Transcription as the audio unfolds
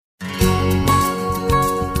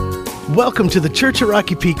Welcome to the Church at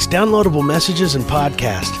Rocky Peak's downloadable messages and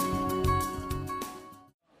podcast.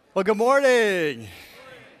 Well, good morning.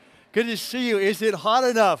 Good to see you. Is it hot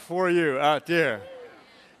enough for you out there?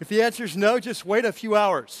 If the answer is no, just wait a few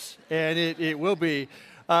hours, and it will be.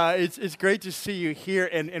 It's great to see you here,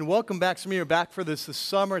 and welcome back. Some of you are back for this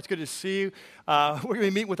summer. It's good to see you. We're going to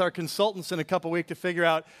be meeting with our consultants in a couple weeks to figure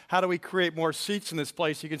out how do we create more seats in this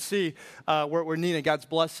place. You can see we're needing God's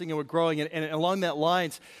blessing, and we're growing. And along that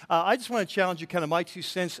lines, I just want to challenge you, kind of my 2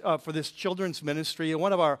 cents for this children's ministry. And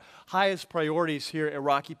one of our highest priorities here at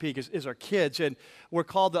Rocky Peak is our kids. And we're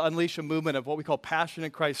called to unleash a movement of what we call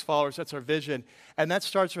passionate Christ followers. That's our vision. And that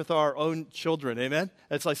starts with our own children. Amen?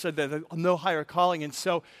 As I said, no higher calling. And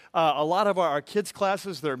so a lot of our kids'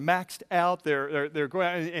 classes, they're maxed out. They're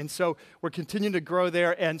going, and so we're continuing to grow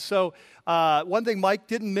there. And so one thing Mike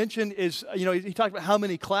didn't mention is, he talked about how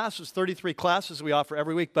many classes, 33 classes we offer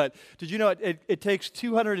every week. But did you know it takes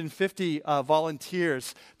 250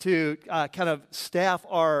 volunteers to kind of staff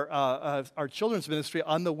our children's ministry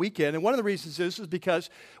on the weekend? And one of the reasons is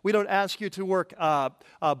because we don't ask you to work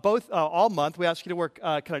both all month. We ask you to work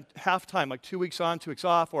kind of half time, like 2 weeks on, 2 weeks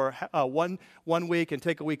off, or one week and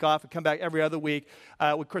take a week off and come back every other week.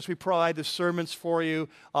 Of course, we provide the sermons for you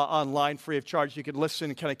online free of charge. You can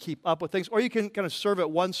listen and kind of keep up with things, or you can kind of serve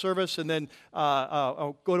at one service and then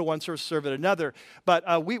go to one service, serve at another.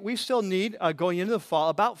 But we still need, going into the fall,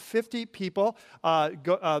 about 50 people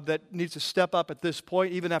that need to step up at this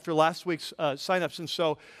point, even after last week's signups. And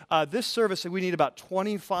so this service, we need about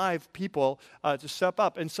 25 people to step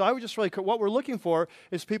up. And so I would just what we're looking for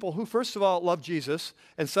is people who, first of all, love Jesus,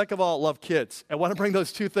 and second of all, love kids, and want to bring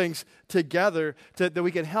those two things together that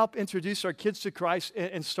we can help introduce our kids to Christ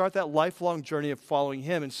and start that lifelong journey of following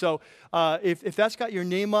Him. And so if that's got your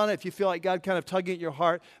name on it, if you feel like God kind of tugging at your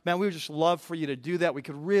heart, man, we would just love for you to do that. We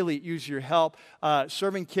could really use your help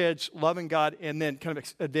serving kids, loving God, and then kind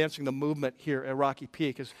of advancing the movement here at Rocky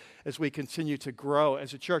Peak as we continue to grow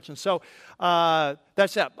as a church. And so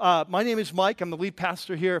that's that. My name is Mike. I'm the lead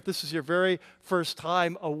pastor here. If this is your very first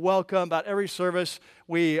time, welcome. About every service,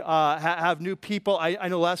 we have new people. I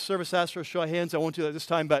know last service asked for a show of hands. I won't do that this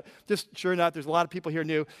time, but just sure enough, there's a lot of people here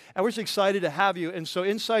new. And we're just excited to have you. And so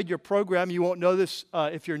inside your program, you won't know this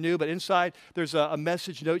if you're new, but inside there's a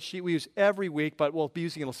message note sheet we use every week, but we'll be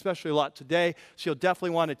using it especially a lot today. So you'll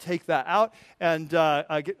definitely want to take that out and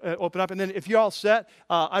open up. And then if you're all set,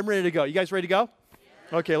 I'm ready to go. You guys ready to go?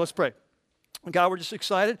 Yeah. Okay, let's pray. God, we're just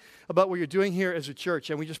excited about what you're doing here as a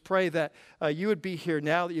church, and we just pray that you would be here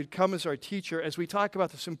now, that you'd come as our teacher as we talk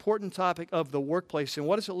about this important topic of the workplace and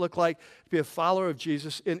what does it look like to be a follower of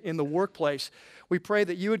Jesus in the workplace. We pray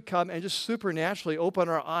that you would come and just supernaturally open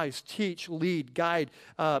our eyes, teach, lead, guide,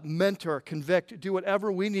 mentor, convict, do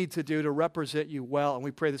whatever we need to do to represent you well, and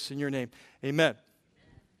we pray this in your name. Amen.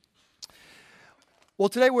 Well,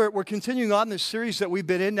 today we're continuing on this series that we've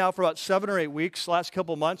been in now for about 7 or 8 weeks, last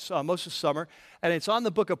couple of months, most of summer, and it's on the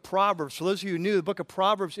book of Proverbs. For those of you who knew, the book of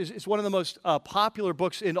Proverbs is one of the most popular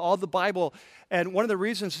books in all the Bible, and one of the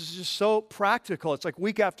reasons is it's just so practical. It's like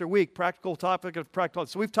week after week, practical topic of practical.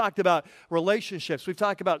 So we've talked about relationships, we've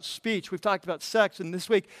talked about speech, we've talked about sex, and this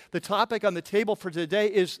week the topic on the table for today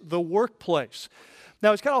is the workplace.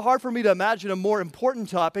 Now, it's kind of hard for me to imagine a more important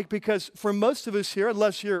topic because for most of us here,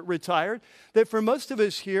 unless you're retired, that for most of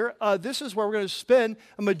us here, this is where we're going to spend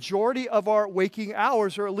a majority of our waking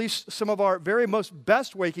hours, or at least some of our very most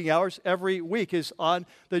best waking hours every week is on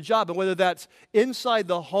the job. And whether that's inside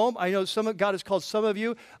the home, I know God has called some of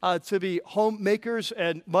you to be homemakers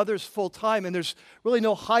and mothers full-time, and there's really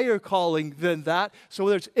no higher calling than that. So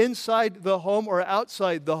whether it's inside the home or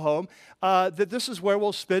outside the home, that this is where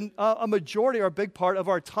we'll spend a majority or a big part of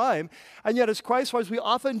our time. And yet as Christ followers, we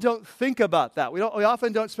often don't think about that. We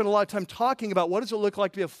often don't spend a lot of time talking about what does it look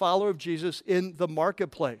like to be a follower of Jesus in the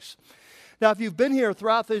marketplace. Now, if you've been here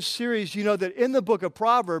throughout this series, you know that in the book of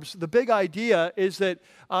Proverbs, the big idea is that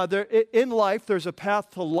in life, there's a path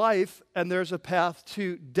to life and there's a path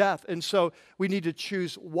to death. And so we need to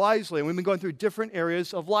choose wisely. And we've been going through different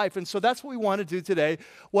areas of life. And so that's what we want to do today.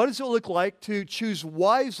 What does it look like to choose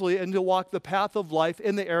wisely and to walk the path of life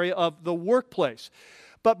in the area of the workplace?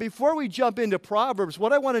 But before we jump into Proverbs,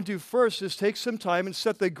 what I want to do first is take some time and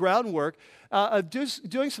set the groundwork of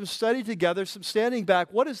doing some study together, some standing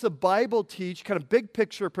back. What does the Bible teach, kind of big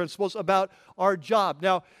picture principles about our job?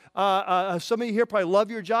 Now, some of you here probably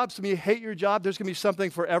love your job. Some of you hate your job. There's going to be something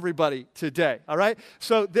for everybody today, all right?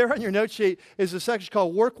 So there on your note sheet is a section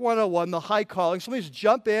called Work 101, the high calling. So let me just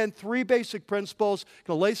jump in, 3 basic principles,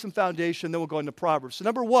 going to lay some foundation, then we'll go into Proverbs. So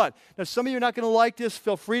number 1, now some of you are not going to like this.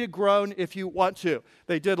 Feel free to groan if you want to.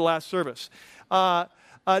 They did last service.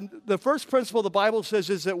 The first principle the Bible says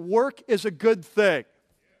is that work is a good thing.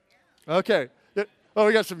 Okay. Oh,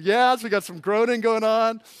 we got some yes, we got some groaning going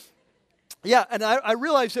on. Yeah, and I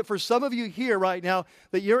realize that for some of you here right now,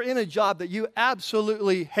 that you're in a job that you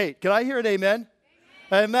absolutely hate. Can I hear an amen?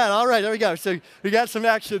 Amen. All right, there we go. So we got some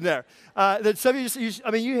action there. That some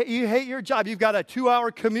of you hate your job. You've got a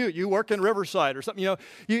 2-hour commute. You work in Riverside or something.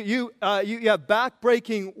 You have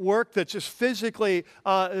back-breaking work that's just physically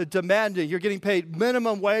demanding. You're getting paid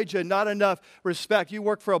minimum wage and not enough respect. You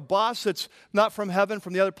work for a boss that's not from heaven,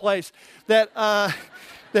 from the other place. That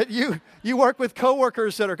you work with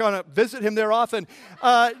coworkers that are going to visit him there often.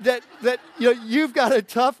 You've got a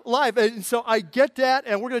tough life, and so I get that,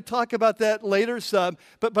 and we're going to talk about that later some.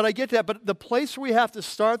 But I get that. But the place where we have to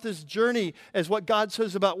start this journey, as what God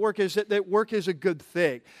says about work, is that work is a good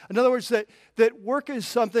thing. In other words, that work is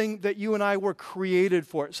something that you and I were created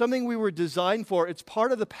for, something we were designed for. It's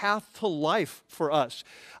part of the path to life for us.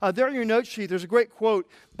 There on your note sheet, there's a great quote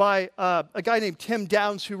by a guy named Tim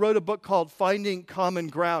Downs, who wrote a book called Finding Common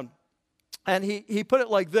Ground. And he put it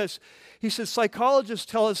like this. He says, psychologists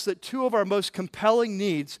tell us that two of our most compelling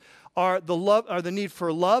needs are the need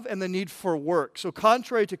for love and the need for work. So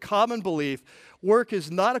contrary to common belief, work is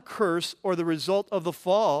not a curse or the result of the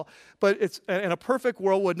fall, but it's in a perfect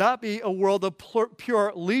world would not be a world of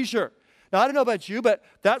pure leisure. Now, I don't know about you, but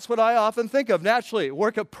that's what I often think of naturally.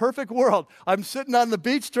 Work, a perfect world. I'm sitting on the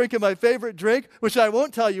beach drinking my favorite drink, which I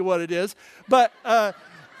won't tell you what it is, but I'm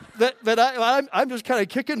just kind of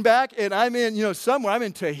kicking back, and I'm in, somewhere. I'm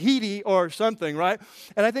in Tahiti or something, right?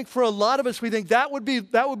 And I think for a lot of us, we think that would be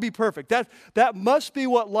perfect. That must be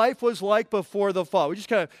what life was like before the fall. We just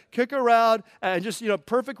kind of kick around and just,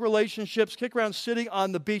 perfect relationships, kick around sitting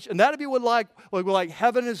on the beach, and that'd be what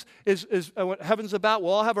heaven is what heaven's about.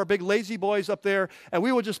 We'll all have our big lazy boys up there, and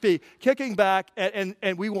we will just be kicking back, and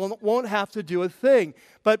we won't have to do a thing.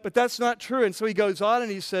 But that's not true. And so he goes on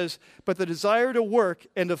and he says, but the desire to work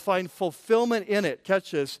and to find fulfillment in it,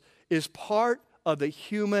 catch this, is part of the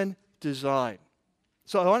human design.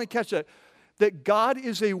 So I want to catch that God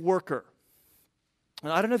is a worker.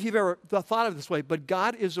 And I don't know if you've ever thought of it this way, but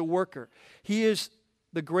God is a worker. He is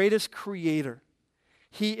the greatest creator.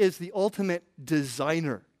 He is the ultimate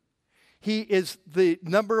designer. He is the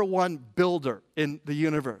number one builder in the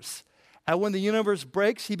universe. And when the universe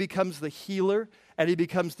breaks, he becomes the healer, and he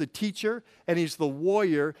becomes the teacher, and he's the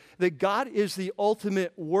warrior. That God is the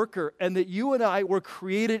ultimate worker, and that you and I were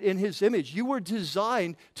created in his image. You were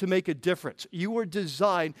designed to make a difference. You were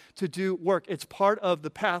designed to do work. It's part of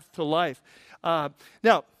the path to life.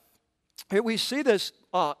 Now, we see this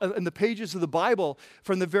in the pages of the Bible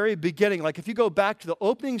from the very beginning. Like if you go back to the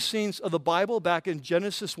opening scenes of the Bible, back in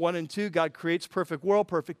Genesis 1 and 2, God creates perfect world,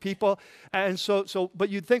 perfect people. And but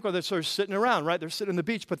you'd think, well, they're sort of sitting around, right? They're sitting on the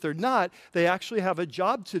beach, but they're not. They actually have a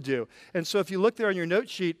job to do. And so if you look there on your note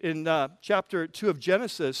sheet in chapter 2 of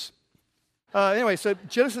Genesis, so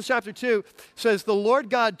Genesis chapter 2 says, the Lord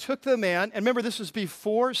God took the man, and remember this was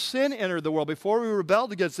before sin entered the world, before we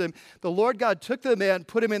rebelled against him. The Lord God took the man,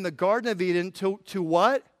 put him in the Garden of Eden to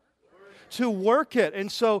what? To work it.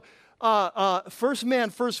 And so first man,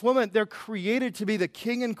 first woman, they're created to be the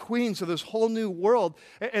king and queens of this whole new world.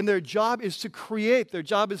 And their job is to create. Their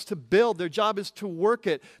job is to build. Their job is to work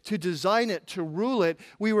it, to design it, to rule it.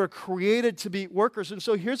 We were created to be workers. And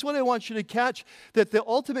so here's what I want you to catch, that the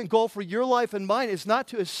ultimate goal for your life and mine is not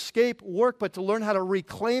to escape work, but to learn how to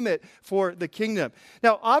reclaim it for the kingdom.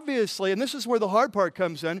 Now, obviously, and this is where the hard part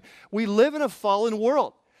comes in, we live in a fallen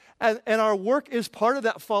world. And our work is part of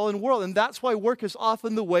that fallen world, and that's why work is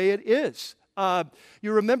often the way it is.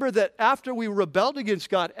 You remember that after we rebelled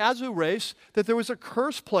against God as a race, that there was a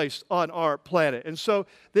curse placed on our planet. And so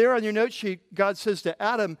there on your note sheet, God says to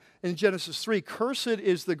Adam in Genesis 3, cursed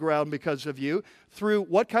is the ground because of you. Through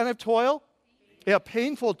what kind of toil? Yeah,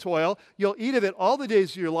 painful toil. You'll eat of it all the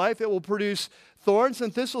days of your life. It will produce thorns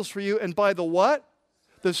and thistles for you, and by the what?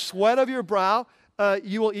 The sweat of your brow,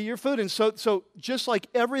 you will eat your food. And so just like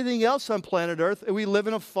everything else on planet Earth, we live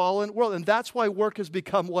in a fallen world. And that's why work has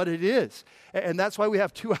become what it is. And that's why we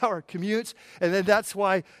have 2-hour commutes. And then that's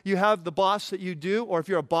why you have the boss that you do. Or if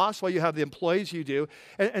you're a boss, why you have the employees you do.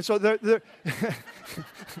 And so they're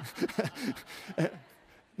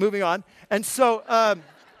moving on. And so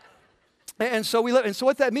And so we live, and so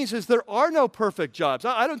what that means is there are no perfect jobs.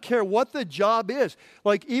 I don't care what the job is.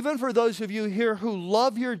 Like even for those of you here who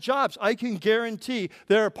love your jobs, I can guarantee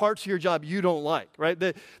there are parts of your job you don't like, right?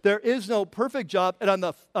 There is no perfect job. And on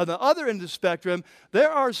the other end of the spectrum, there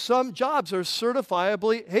are some jobs that are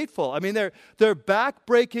certifiably hateful. I mean, they're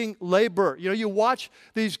back-breaking labor. You know, you watch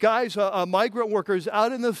these guys, migrant workers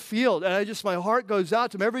out in the field, and my heart goes out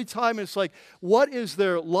to them every time. It's like, what is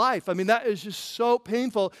their life? I mean, that is just so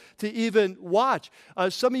painful to even watch.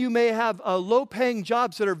 Some of you may have low-paying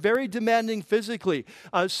jobs that are very demanding physically.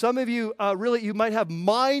 Some of you you might have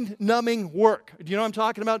mind-numbing work. Do you know what I'm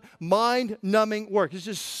talking about? Mind-numbing work. It's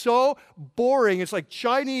just so boring. It's like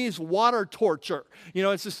Chinese water torture. You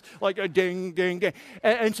know, it's just like a ding, ding, ding.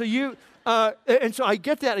 And so I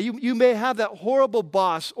get that. You may have that horrible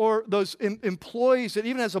boss or those employees that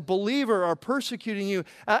even as a believer are persecuting you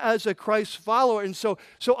as a Christ follower. And so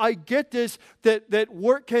I get this, that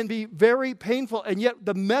work can be very painful. And yet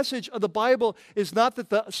the message of the Bible is not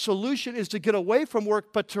that the solution is to get away from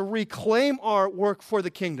work, but to reclaim our work for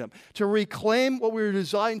the kingdom, to reclaim what we were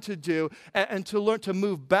designed to do and to learn to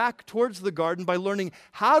move back towards the garden by learning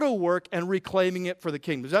how to work and reclaiming it for the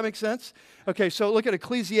kingdom. Does that make sense? Okay, so look at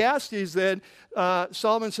Ecclesiastes then.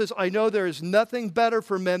 Solomon says, I know there is nothing better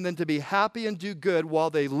for men than to be happy and do good while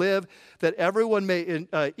they live, that everyone may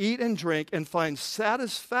eat and drink and find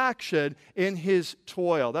satisfaction in his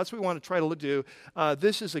toil. That's what we want to try to do.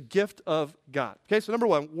 This is a gift of God. Okay, so number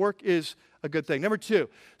one, work is a good thing. Number two,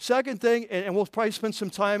 second thing, and we'll probably spend some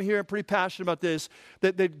time here, I'm pretty passionate about this,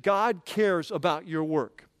 that God cares about your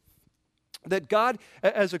work. That God,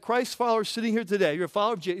 as a Christ follower sitting here today, you're a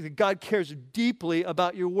follower of Jesus, God cares deeply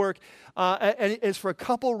about your work. And it's for a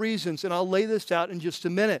couple reasons, and I'll lay this out in just a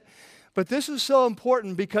minute. But this is so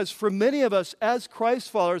important because for many of us as Christ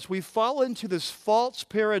followers, we fall into this false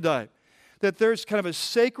paradigm that there's kind of a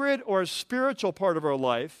sacred or a spiritual part of our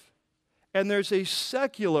life, and there's a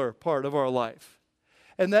secular part of our life.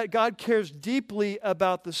 And that God cares deeply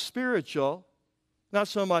about the spiritual, not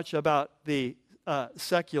so much about the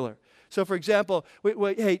secular. So, for example,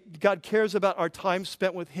 hey, God cares about our time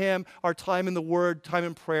spent with Him, our time in the Word, time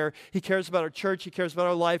in prayer. He cares about our church. He cares about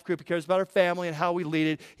our life group. He cares about our family and how we lead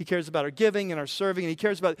it. He cares about our giving and our serving. And He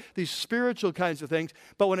cares about these spiritual kinds of things.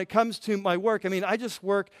 But when it comes to my work, I mean, I just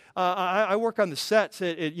work. I work on the sets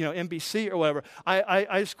at NBC or whatever.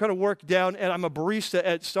 I just kind of work down, and I'm a barista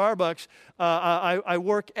at Starbucks. I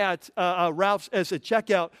work at Ralph's as a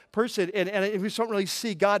checkout person, and we don't really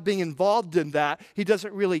see God being involved in that. He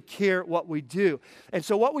doesn't really care what we do. And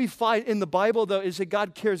so what we find in the Bible, though, is that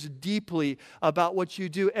God cares deeply about what you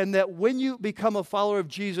do, and that when you become a follower of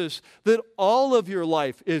Jesus, that all of your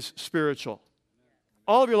life is spiritual.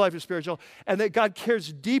 All of your life is spiritual, and that God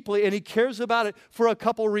cares deeply, and He cares about it for a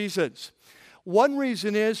couple reasons. One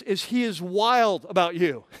reason is He is wild about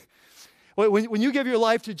you. When you give your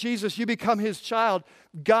life to Jesus, you become His child.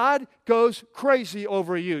 God goes crazy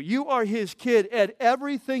over you. You are His kid, and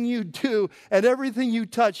everything you do and everything you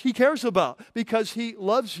touch, He cares about because He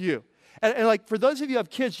loves you. And like for those of you who have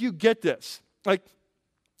kids, you get this. Like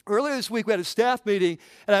earlier this week, we had a staff meeting,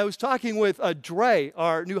 and I was talking with Dre,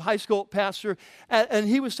 our new high school pastor, and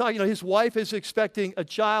he was talking, his wife is expecting a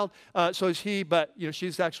child, so is he, but,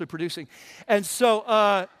 she's actually producing. And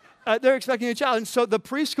so they're expecting a child. And so the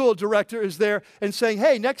preschool director is there and saying,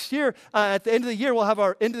 hey, next year, at the end of the year, we'll have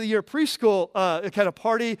our end of the year preschool kind of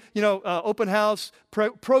party, open house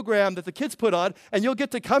program that the kids put on, and you'll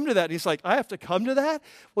get to come to that. And he's like, I have to come to that?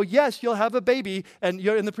 Well, yes, you'll have a baby, and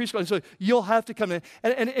you're in the preschool, and so you'll have to come to it.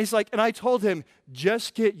 And he's like, and I told him,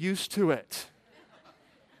 just get used to it.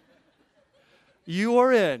 You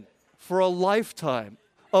are in for a lifetime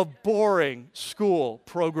of boring school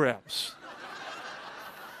programs.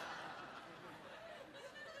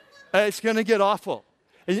 It's going to get awful.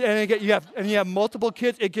 And you have multiple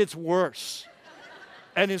kids, it gets worse.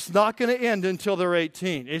 And it's not going to end until they're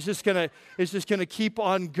 18. It's just going to keep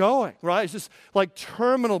on going, right? It's just like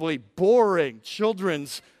terminally boring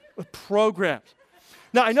children's programs.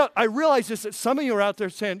 Now, I realize this, that some of you are out there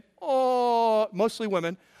saying, oh, mostly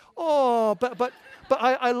women, oh, but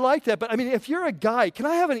I like that. But I mean, if you're a guy, can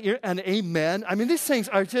I have an amen? I mean, these things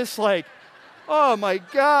are just like, oh my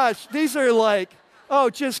gosh, these are like, oh,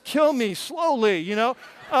 just kill me slowly,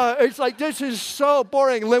 It's like, this is so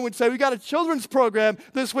boring. Lynn would say, we got a children's program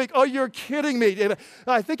this week. Oh, you're kidding me.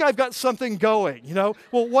 I think I've got something going,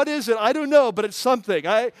 Well, what is it? I don't know, but it's something.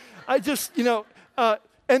 I just,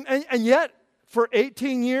 and yet, for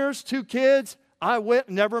 18 years, 2 kids, I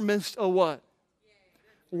never missed a what?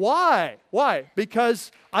 Why? Why?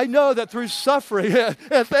 Because I know that through suffering,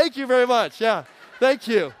 thank you very much. Yeah, thank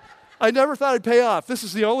you. I never thought it'd pay off. This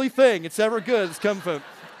is the only thing it's ever good that's come from.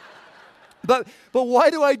 But why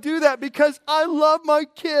do I do that? Because I love my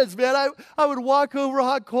kids, man. I would walk over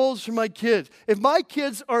hot coals for my kids. If my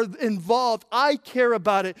kids are involved, I care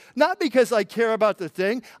about it. Not because I care about the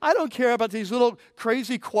thing. I don't care about these little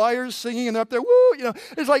crazy choirs singing and they're up there, woo, you know.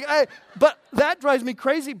 It's like, but that drives me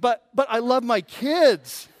crazy. But I love my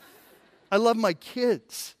kids. I love my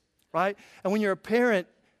kids, right? And when you're a parent,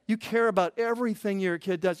 you care about everything your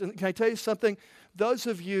kid does. And can I tell you something? Those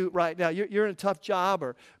of you right now, you're in a tough job,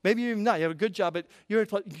 or maybe you're not, you have a good job, but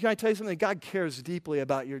can I tell you something? God cares deeply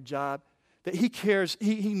about your job. That He cares,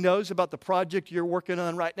 He knows about the project you're working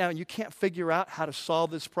on right now, and you can't figure out how to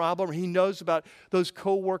solve this problem. Or He knows about those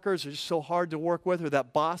coworkers that are just so hard to work with, or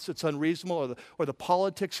that boss that's unreasonable, or the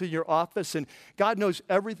politics in your office. And God knows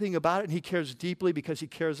everything about it, and He cares deeply because He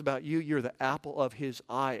cares about you. You're the apple of His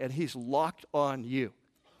eye, and He's locked on you.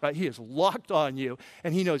 Right? He is locked on you,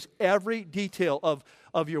 and He knows every detail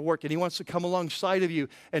of your work, and He wants to come alongside of you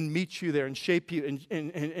and meet you there and shape you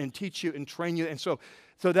and teach you and train you. And so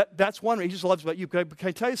that's one reason He just loves about you. Can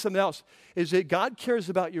I tell you something else? Is that God cares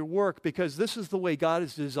about your work because this is the way God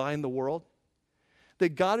has designed the world.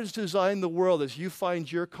 That God has designed the world as you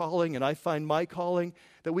find your calling and I find my calling,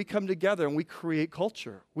 that we come together and we create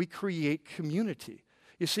culture. We create community.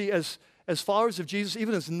 You see, as followers of Jesus,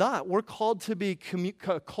 even as not, we're called to be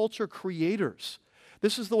culture creators.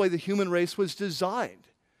 This is the way the human race was designed,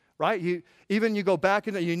 right? You go back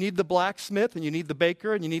and you need the blacksmith and you need the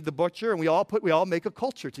baker and you need the butcher, and we all make a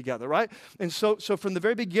culture together, right? And so from the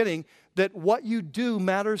very beginning, that what you do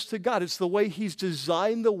matters to God. It's the way He's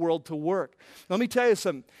designed the world to work. Let me tell you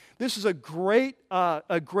something. This is a great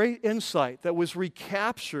insight that was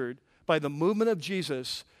recaptured by the movement of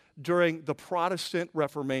Jesus during the Protestant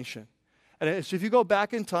Reformation. And so if you go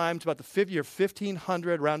back in time to about the year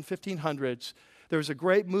 1500, around 1500s, there was a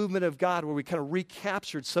great movement of God where we kind of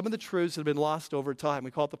recaptured some of the truths that had been lost over time. We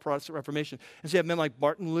call it the Protestant Reformation. And so you have men like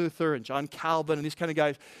Martin Luther and John Calvin and these kind of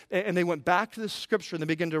guys. And they went back to the Scripture and they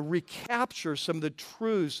began to recapture some of the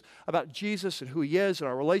truths about Jesus and who He is and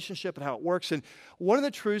our relationship and how it works. And one of the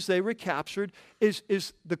truths they recaptured is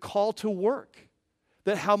the call to work.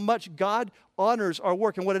 That how much God honors our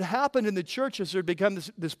work. And what had happened in the church is there had become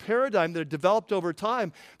this paradigm that had developed over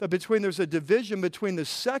time that there's a division between the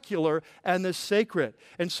secular and the sacred.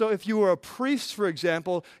 And so if you were a priest, for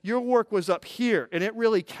example, your work was up here and it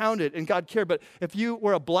really counted and God cared. But if you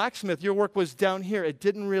were a blacksmith, your work was down here. It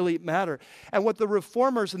didn't really matter. And what the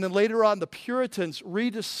reformers and then later on the Puritans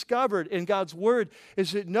rediscovered in God's word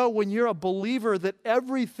is that no, when you're a believer, that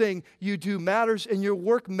everything you do matters and your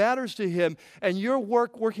work matters to Him. And your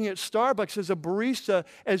work working at Starbucks as a barista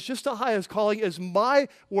as just as high as calling as my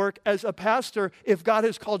work as a pastor if God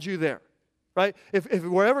has called you there, right? If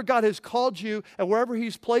wherever God has called you and wherever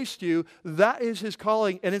He's placed you, that is His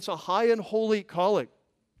calling, and it's a high and holy calling.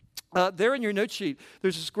 There in your note sheet,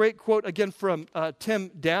 there's this great quote again from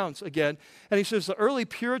Tim Downs again, and he says, the early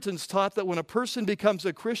Puritans taught that when a person becomes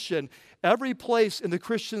a Christian, every place in the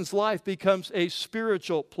Christian's life becomes a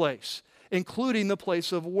spiritual place, including the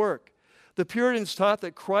place of work. The Puritans taught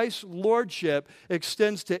that Christ's lordship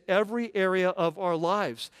extends to every area of our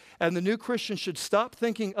lives. And the new Christian should stop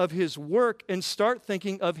thinking of his work and start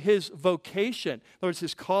thinking of his vocation, in other words,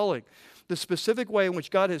 his calling, the specific way in which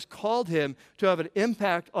God has called him to have an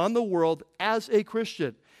impact on the world as a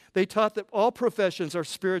Christian. They taught that all professions are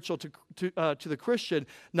spiritual to the Christian,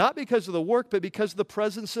 not because of the work, but because of the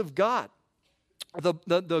presence of God.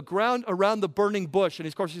 The ground around the burning bush, and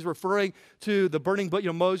of course he's referring to the burning bush.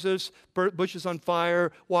 Moses, bush is on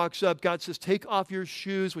fire, walks up. God says, take off your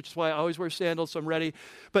shoes, which is why I always wear sandals, so I'm ready.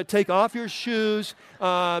 But take off your shoes,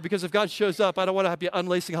 because if God shows up, I don't want to have you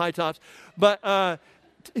unlacing high tops. But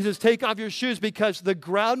he says, take off your shoes because the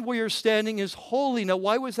ground where you're standing is holy. Now,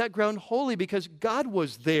 why was that ground holy? Because God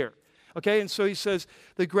was there. Okay, and so he says,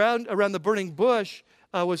 the ground around the burning bush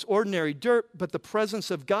was ordinary dirt, but the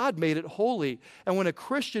presence of God made it holy. And when a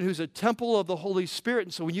Christian who's a temple of the Holy Spirit,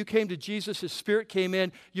 and so when you came to Jesus, His Spirit came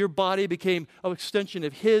in, your body became an extension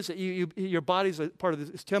of His, your body's a part of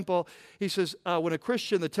His temple. He says, when a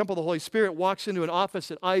Christian, the temple of the Holy Spirit, walks into an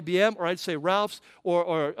office at IBM, or I'd say Ralph's,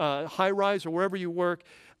 or High Rise, or wherever you work,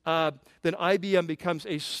 then IBM becomes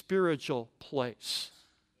a spiritual place.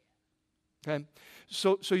 Okay?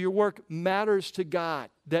 So your work matters to God,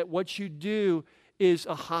 that what you do is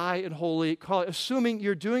a high and holy calling, assuming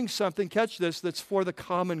you're doing something, catch this, that's for the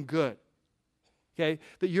common good. Okay?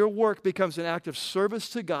 That your work becomes an act of service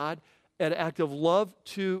to God, an act of love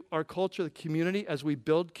to our culture, the community, as we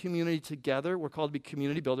build community together. We're called to be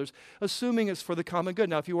community builders, assuming it's for the common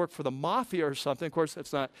good. Now, if you work for the mafia or something, of course,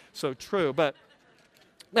 that's not so true, but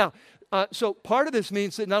Now, so part of this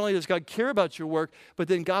means that not only does God care about your work, but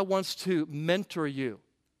then God wants to mentor you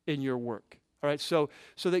in your work. All right, so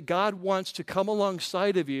that God wants to come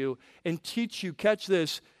alongside of you and teach you, catch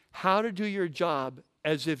this, how to do your job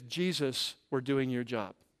as if Jesus were doing your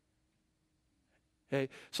job. Okay,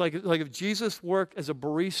 so like if Jesus worked as a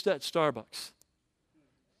barista at Starbucks,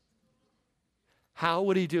 how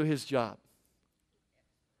would he do his job?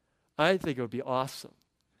 I think it would be awesome.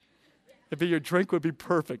 Your drink would be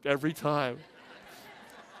perfect every time.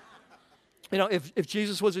 You know, if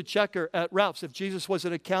Jesus was a checker at Ralph's, if Jesus was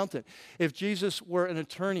an accountant, if Jesus were an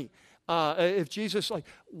attorney, if Jesus,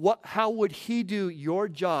 how would he do your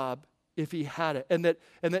job if he had it? And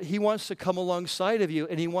that he wants to come alongside of you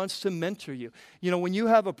and he wants to mentor you. You know, when you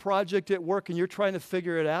have a project at work and you're trying to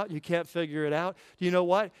figure it out, you can't figure it out, do you know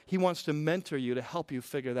what? He wants to mentor you to help you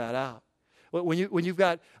figure that out. When you've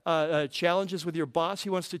got challenges with your boss, he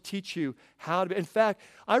wants to teach you how to. In fact,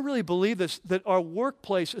 I really believe this, that our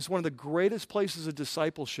workplace is one of the greatest places of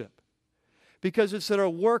discipleship. Because it's at our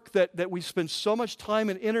work that we spend so much time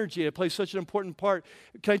and energy. It plays such an important part.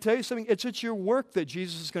 Can I tell you something? It's at your work that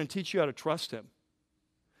Jesus is going to teach you how to trust him.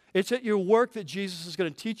 It's at your work that Jesus is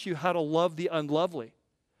going to teach you how to love the unlovely.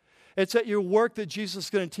 It's at your work that Jesus is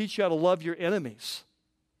going to teach you how to love your enemies.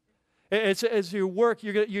 It's as your work,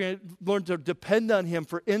 you're going to learn to depend on him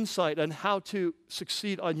for insight on how to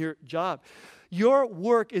succeed on your job. Your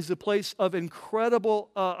work is a place of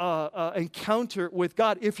incredible encounter with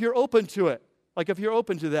God if you're open to it. Like if you're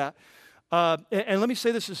open to that. And let me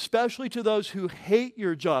say this especially to those who hate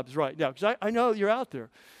your jobs right now, because I know you're out there.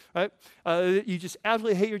 Right? You just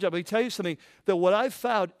absolutely hate your job. Let me tell you something, that what I've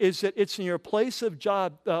found is that it's in your place of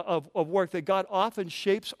job, of work, that God often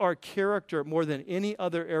shapes our character more than any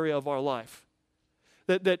other area of our life.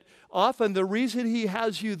 That often the reason he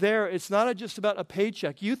has you there, it's not just about a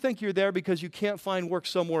paycheck. You think you're there because you can't find work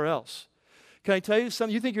somewhere else. Can I tell you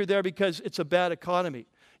something? You think you're there because it's a bad economy.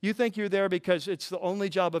 You think you're there because it's the only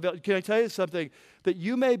job available. Can I tell you something? That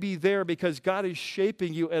you may be there because God is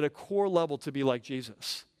shaping you at a core level to be like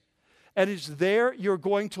Jesus. And it's there you're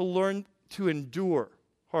going to learn to endure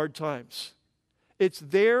hard times. It's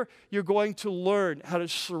there you're going to learn how to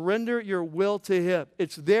surrender your will to him.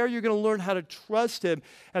 It's there you're going to learn how to trust him,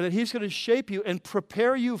 and that he's going to shape you and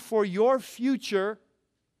prepare you for your future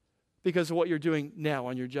because of what you're doing now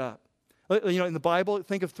on your job. You know, in the Bible,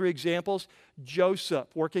 think of 3 examples. Joseph,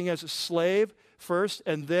 working as a slave first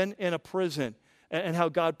and then in a prison, and how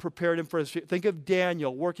God prepared him for his future. Think of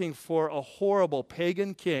Daniel, working for a horrible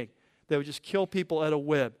pagan king that would just kill people at a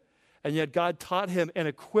whim. And yet God taught him and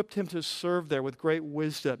equipped him to serve there with great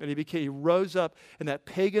wisdom. And he rose up in that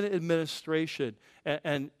pagan administration,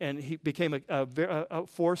 and he became a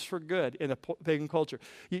force for good in the pagan culture.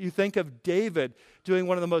 You think of David doing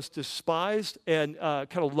one of the most despised and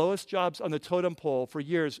kind of lowest jobs on the totem pole for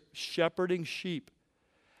years, shepherding sheep.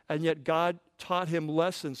 And yet God taught him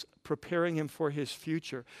lessons, preparing him for his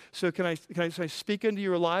future. So can I speak into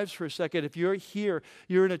your lives for a second? If you're here,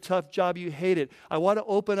 you're in a tough job, you hate it, I want to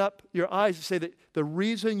open up your eyes and say that the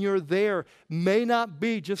reason you're there may not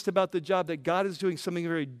be just about the job, that God is doing something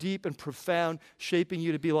very deep and profound, shaping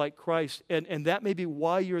you to be like Christ. And that may be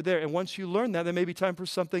why you're there. And once you learn that, there may be time for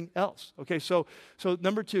something else. Okay, so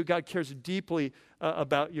number 2, God cares deeply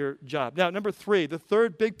about your job. Now, number 3, the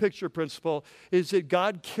third big picture principle is that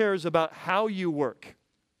God cares about how you work.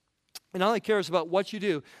 And not only cares about what you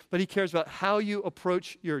do, but he cares about how you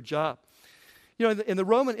approach your job. You know, in the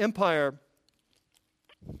Roman Empire,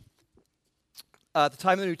 at the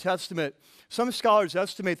time of the New Testament, some scholars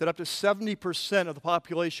estimate that up to 70% of the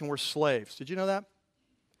population were slaves. Did you know that?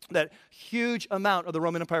 That huge amount of the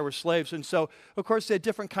Roman Empire were slaves. And so, of course, they had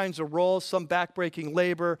different kinds of roles, some backbreaking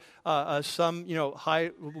labor, some,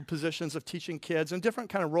 high positions of teaching kids, and different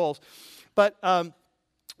kind of roles.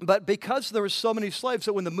 But because there were so many slaves,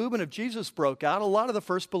 that when the movement of Jesus broke out, a lot of the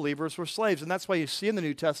first believers were slaves. And that's why you see in the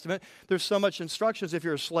New Testament, there's so much instructions. If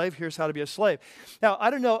you're a slave, here's how to be a slave. Now, I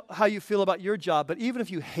don't know how you feel about your job, but even if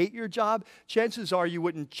you hate your job, chances are you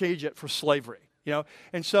wouldn't change it for slavery.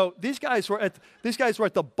 And so these guys were at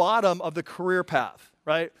the bottom of the career path,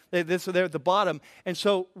 right? They're at the bottom. And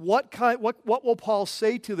so what will Paul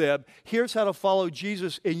say to them? Here's how to follow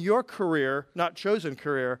Jesus in your career, not chosen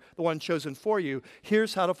career, the one chosen for you.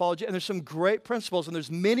 Here's how to follow Jesus. And there's some great principles, and there's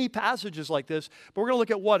many passages like this, but we're going to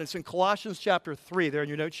look at one. It's in Colossians chapter 3 there in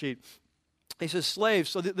your note sheet. He says, slaves,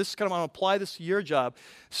 so this is kind of, I'm going to apply this to your job.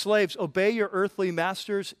 Slaves, obey your earthly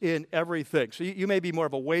masters in everything. So you may be more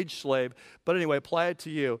of a wage slave, but anyway, apply it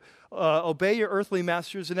to you. obey your earthly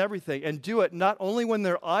masters in everything, and do it not only when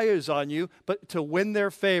their eye is on you, but to win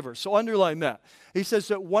their favor. So underline that. He says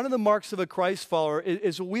that one of the marks of a Christ follower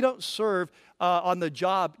is we don't serve on the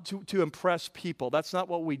job to impress people. That's not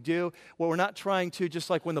what we do. Well, we're not trying to, just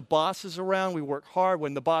like when the boss is around, we work hard.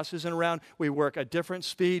 When the boss isn't around, we work at different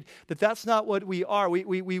speed. That's not what we are.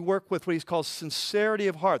 We work with what he calls sincerity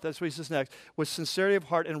of heart. That's what he says next, with sincerity of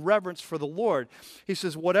heart and reverence for the Lord. He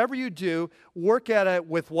says, whatever you do, work at it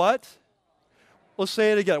with what? Let's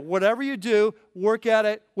say it again. Whatever you do, work at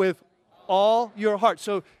it with all your heart.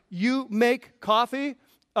 So you make coffee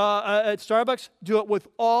at Starbucks, do it with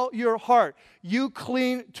all your heart. You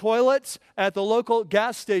clean toilets at the local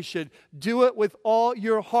gas station, do it with all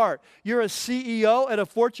your heart. You're a CEO at a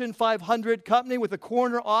Fortune 500 company with a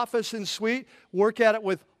corner office and suite, work at it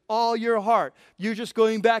with all your heart. You're just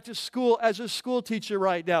going back to school as a school teacher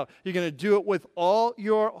right now. You're going to do it with all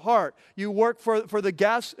your heart. You work for the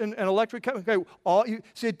gas and electric company. Okay,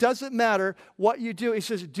 see, it doesn't matter what you do. He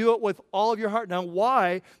says, do it with all of your heart. Now,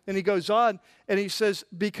 why? And he goes on and he says,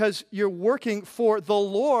 because you're working for the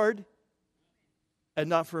Lord and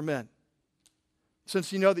not for men.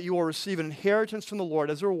 Since you know that you will receive an inheritance from the Lord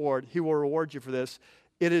as a reward, he will reward you for this.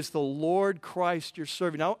 It is the Lord Christ you're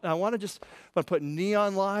serving. Now, I want to put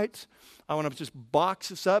neon lights. I want to just box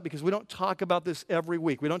this up because we don't talk about this every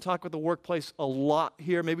week. We don't talk about the workplace a lot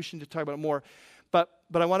here. Maybe we should talk about it more. But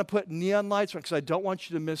I want to put neon lights on because I don't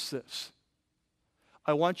want you to miss this.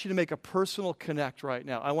 I want you to make a personal connect right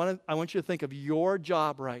now. I want you to think of your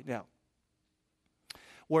job right now,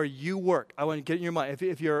 where you work. I want to get in your mind.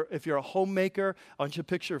 If you're a homemaker, I want you to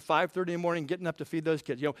picture 5:30 in the morning getting up to feed those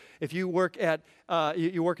kids. You know, if you work at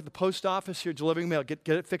the post office, you're delivering mail, get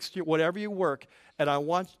it fixed. Whatever you work, and I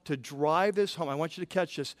want to drive this home. I want you to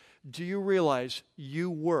catch this. Do you realize you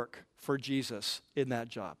work for Jesus in that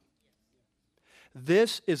job?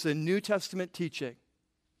 This is a New Testament teaching.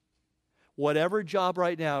 Whatever job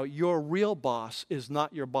right now, your real boss is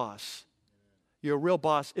not your boss. Your real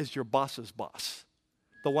boss is your boss's boss.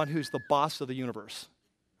 The one who's the boss of the universe,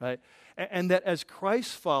 right? And that as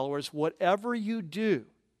Christ followers, whatever you do,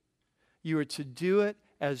 you are to do it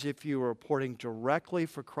as if you were reporting directly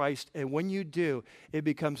for Christ. And when you do, it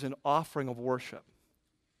becomes an offering of worship,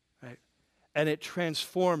 right? And it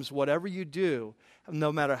transforms whatever you do,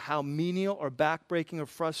 no matter how menial or backbreaking or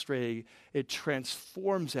frustrating, it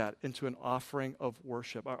transforms that into an offering of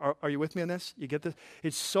worship. Are you with me on this? You get this?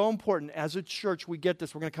 It's so important. As a church, we get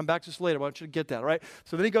this. We're going to come back to this later. I want you to get that, all right?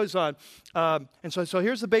 So then he goes on. And so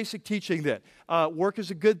here's the basic teaching then. Work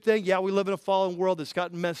is a good thing. Yeah, we live in a fallen world that's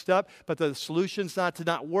gotten messed up, but the solution's not to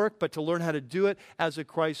not work, but to learn how to do it as a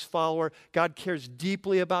Christ follower. God cares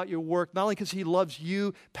deeply about your work, not only because he loves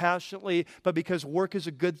you passionately, but because work is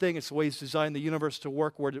a good thing. It's the way he's designed the universe to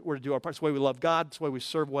work. We're to do our part. It's the way we love God. It's the way we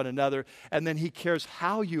serve one another. And then he cares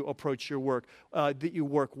how you approach your work, that you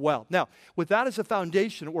work well. Now, with that as a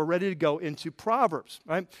foundation, we're ready to go into Proverbs,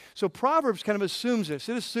 right? So Proverbs kind of assumes this.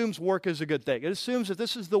 It assumes work is a good thing. It assumes that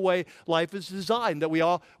this is the way life is designed, that we're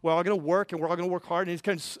all going to work and we're all going to work hard, and it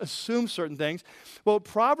kind of assumes certain things. Well, what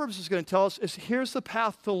Proverbs is going to tell us is here's the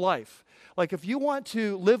path to life. Like if you want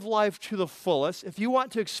to live life to the fullest, if you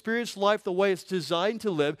want to experience life the way it's designed to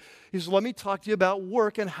live, he says, let me talk to you about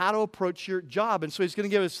work and how to approach your job. And so he's going to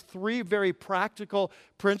give us 3 very practical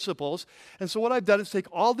principles. And so what I've done is take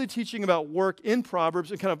all the teaching about work in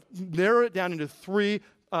Proverbs and kind of narrow it down into 3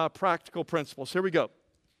 practical principles. Here we go.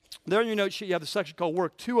 There in your note sheet, you have the section called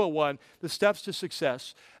Work 201, the steps to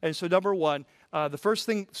success. And so number 1, the first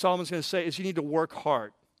thing Solomon's going to say is you need to work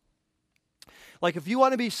hard. Like if you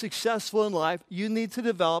want to be successful in life, you need to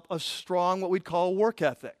develop a strong, what we'd call a work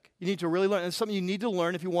ethic. You need to really learn. And it's something you need to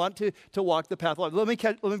learn if you want to walk the path of life. Let me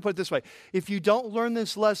put it this way. If you don't learn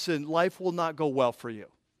this lesson, life will not go well for you.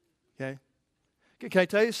 Okay? Can I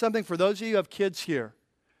tell you something? For those of you who have kids here,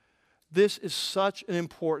 this is such an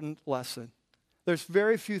important lesson. There's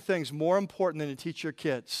very few things more important than to teach your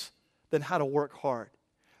kids than how to work hard.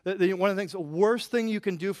 One of the things, the worst thing you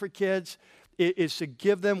can do for kids is to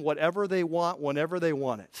give them whatever they want whenever they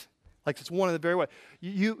want it. Like it's one of the very ways.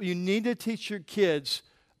 You need to teach your kids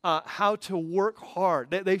how to work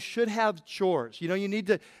hard. They should have chores. You know, you need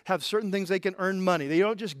to have certain things they can earn money. You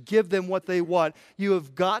don't just give them what they want. You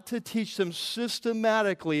have got to teach them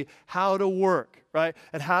systematically how to work. right?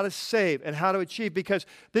 And how to save and how to achieve, because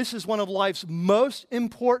this is one of life's most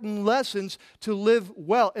important lessons to live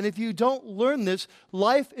well. And if you don't learn this,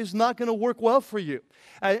 life is not going to work well for you.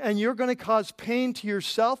 And you're going to cause pain to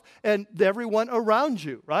yourself and everyone around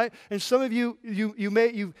you, right? And some of you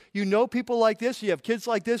know people like this, you have kids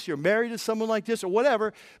like this, you're married to someone like this or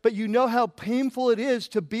whatever, but you know how painful it is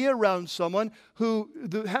to be around someone who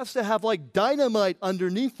has to have like dynamite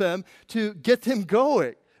underneath them to get them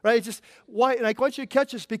going, right? It's just why, and I want you to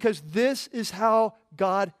catch this, because this is how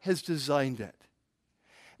God has designed it.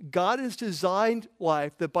 God has designed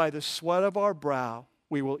life that by the sweat of our brow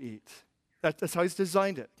we will eat. That's how He's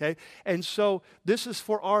designed it, okay? And so this is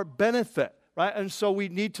for our benefit, right? And so we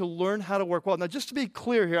need to learn how to work well. Now, just to be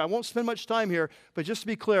clear here, I won't spend much time here, but just to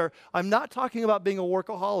be clear, I'm not talking about being a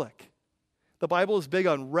workaholic. The Bible is big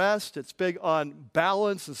on rest. It's big on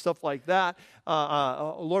balance and stuff like that.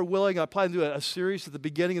 Lord willing, I plan to do a series at the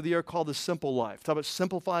beginning of the year called The Simple Life. Talk about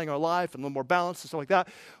simplifying our life and a little more balance and stuff like that.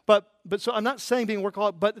 But so I'm not saying being a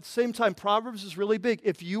workaholic, but at the same time, Proverbs is really big.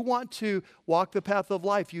 If you want to walk the path of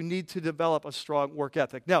life, you need to develop a strong work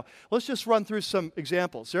ethic. Now, let's just run through some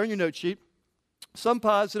examples. They're in your note sheet. Some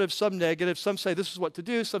positive, some negative. Some say this is what to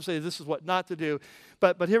do. Some say this is what not to do.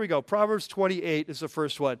 But here we go. Proverbs 28 is the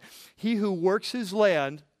first one. He who works his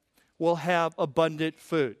land will have abundant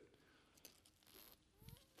food.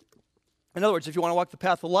 In other words, if you want to walk the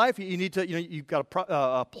path of life, you need to, you've got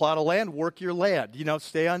to plot of land, work your land,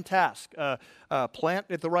 stay on task, plant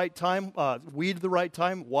at the right time, weed at the right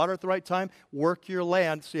time, water at the right time, work your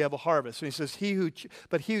land so you have a harvest. And he says, he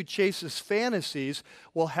who chases fantasies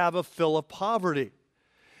will have a fill of poverty.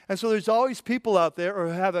 And so there's always people out there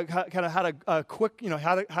who have a kind of had a quick,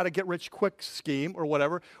 how to get rich quick scheme or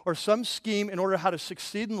whatever, or some scheme in order how to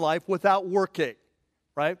succeed in life without working.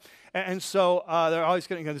 Right? And so they're always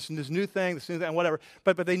getting this new thing, whatever.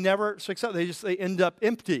 But they never succeed. They end up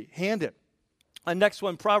empty-handed. Next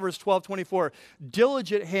one, Proverbs 12:24.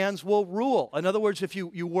 Diligent hands will rule. In other words, if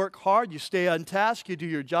you work hard, you stay on task, you do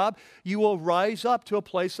your job, you will rise up to a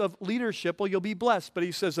place of leadership, or you'll be blessed. But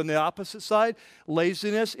he says on the opposite side,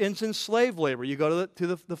 laziness ends in slave labor. You go to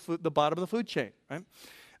the bottom of the food chain.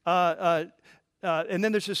 Right? And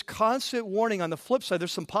then there's this constant warning on the flip side.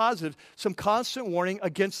 There's some positive, some constant warning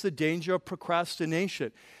against the danger of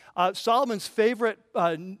procrastination. Solomon's favorite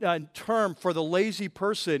term for the lazy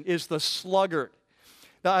person is the sluggard.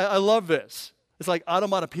 Now, I love this. It's like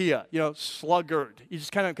automatopoeia, sluggard. You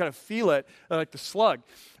just kind of feel it, like the slug.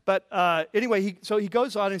 But anyway, he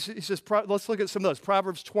goes on and he says, let's look at some of those.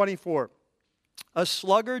 Proverbs 24. A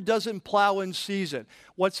sluggard doesn't plow in season.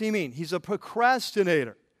 What's he mean? He's a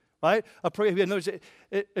procrastinator. Right?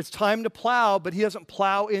 It's time to plow, but he doesn't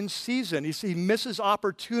plow in season. He misses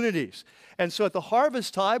opportunities. And so at the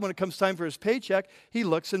harvest time, when it comes time for his paycheck, he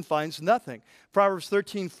looks and finds nothing. Proverbs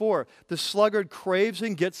 13:4, the sluggard craves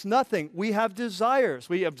and gets nothing. We have desires.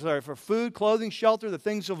 We have desire for food, clothing, shelter, the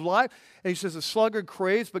things of life. And he says the sluggard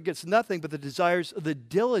craves but gets nothing, but the desires of the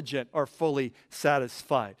diligent are fully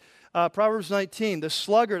satisfied. Proverbs 19, the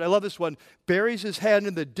sluggard, I love this one, buries his hand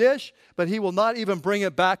in the dish, but he will not even bring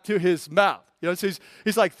it back to his mouth. So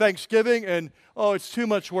he's like Thanksgiving, and, it's too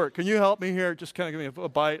much work. Can you help me here? Just kind of give me a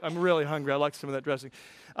bite. I'm really hungry. I like some of that dressing.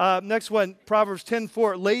 Next one, Proverbs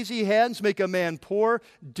 10:4, lazy hands make a man poor.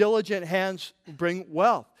 Diligent hands bring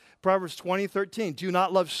wealth. Proverbs 20:13, do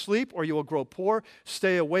not love sleep or you will grow poor.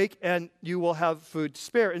 Stay awake and you will have food to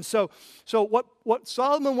spare. And so what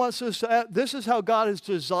Solomon wants us to, this is how God has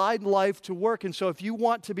designed life to work. And so if you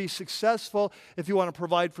want to be successful, if you want to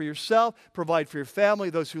provide for yourself, provide for your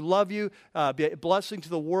family, those who love you, be a blessing to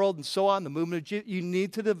the world and so on, the movement of Jesus, you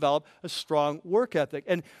need to develop a strong work ethic.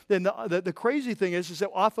 And then the crazy thing is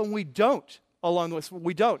that often we don't along the way.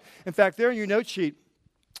 We don't. In fact, there in your note sheet,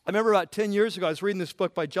 I remember about 10 years ago, I was reading this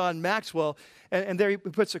book by John Maxwell, and there he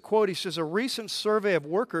puts a quote. He says, a recent survey of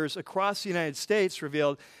workers across the United States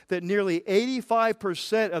revealed that nearly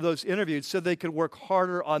 85% of those interviewed said they could work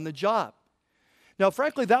harder on the job. Now,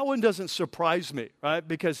 frankly, that one doesn't surprise me, right?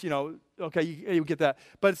 Because, okay, you get that.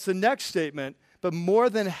 But it's the next statement, but more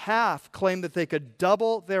than half claimed that they could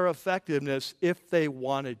double their effectiveness if they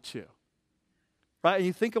wanted to. Right? And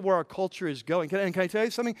you think of where our culture is going. Can I tell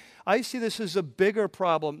you something? I see this as a bigger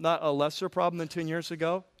problem, not a lesser problem than 10 years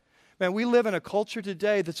ago. Man, we live in a culture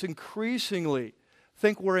today that's increasingly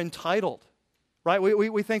think we're entitled. Right?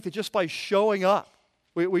 We think that just by showing up,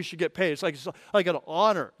 we should get paid. It's like an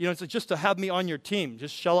honor. It's just to have me on your team.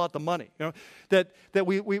 Just shell out the money. That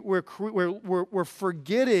we're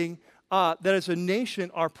forgetting that as a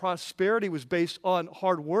nation, our prosperity was based on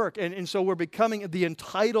hard work. And so we're becoming the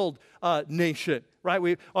entitled nation, right?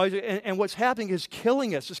 We always, and what's happening is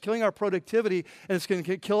killing us. It's killing our productivity, and it's going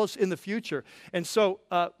to kill us in the future. And so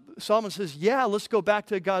Solomon says, yeah, let's go back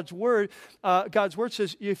to God's Word. God's Word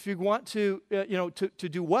says if you want to, to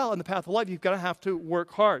do well in the path of life, you've got to have to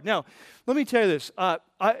work hard. Now, let me tell you this.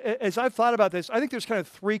 As I've thought about this, I think there's kind of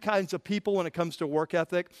three kinds of people when it comes to work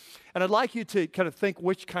ethic. And I'd like you to kind of think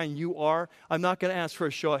which kind you are. I'm not going to ask for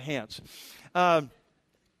a show of hands. But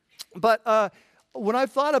when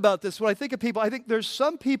I've thought about this, when I think of people, I think there's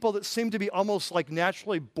some people that seem to be almost like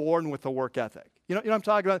naturally born with a work ethic. You know what I'm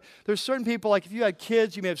talking about? There's certain people, like if you had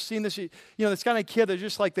kids, you may have seen this, this kind of kid, they're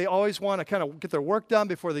just like, they always want to kind of get their work done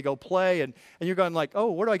before they go play. And you're going like,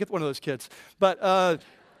 oh, where do I get one of those kids? But,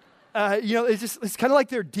 it's kind of like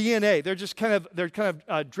their DNA. They're just kind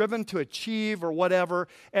of driven to achieve or whatever,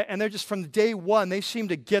 and they're just from day one. They seem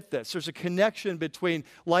to get this. There's a connection between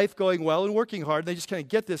life going well and working hard. They just kind of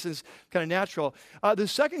get this. It's kind of natural. The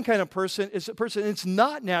second kind of person is a person it's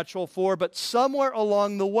not natural for, but somewhere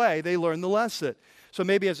along the way they learn the lesson. So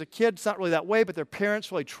maybe as a kid, it's not really that way, but their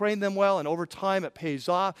parents really train them well, and over time it pays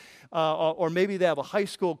off. Or maybe they have a high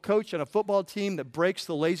school coach on a football team that breaks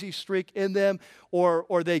the lazy streak in them,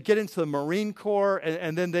 or they get into the Marine Corps,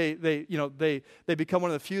 and then they become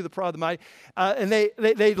one of the few, the proud, the mighty, and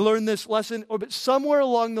they learn this lesson. But somewhere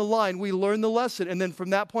along the line, we learn the lesson, and then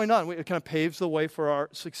from that point on, it kind of paves the way for our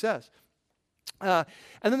success. And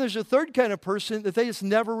then there's a third kind of person that they just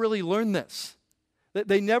never really learn this.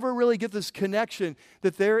 They never really get this connection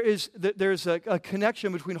that there's a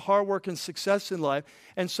connection between hard work and success in life.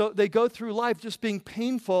 And so they go through life just being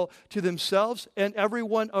painful to themselves and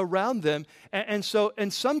everyone around them. And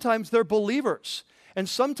sometimes they're believers. And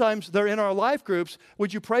sometimes they're in our life groups.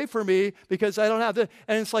 Would you pray for me because I don't have the...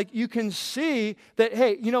 And it's like you can see that,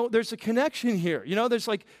 hey, there's a connection here.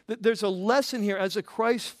 There's a lesson here as a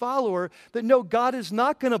Christ follower that no, God is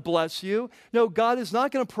not going to bless you. No, God is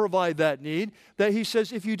not going to provide that need. That he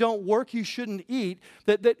says if you don't work, you shouldn't eat.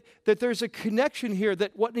 That there's a connection here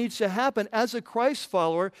that what needs to happen as a Christ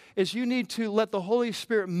follower is you need to let the Holy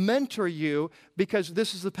Spirit mentor you because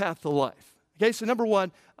this is the path to life. Okay, so number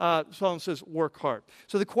one, Solomon says, work hard.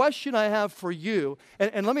 So the question I have for you,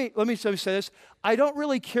 and let me say this, I don't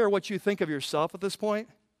really care what you think of yourself at this point.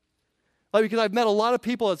 Because I've met a lot of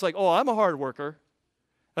people that's like, oh, I'm a hard worker.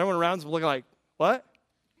 And everyone around is looking like, what? Are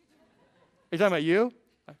you talking about you?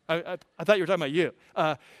 I thought you were talking about you.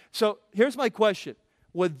 So here's my question.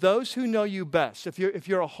 Would those who know you best, if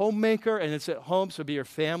you're a homemaker and it's at home, so it'd be your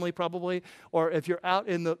family probably, or if you're out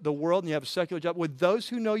in the world and you have a secular job, would those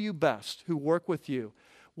who know you best, who work with you,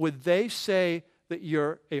 would they say that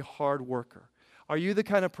you're a hard worker? Are you the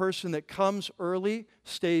kind of person that comes early,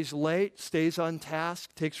 stays late, stays on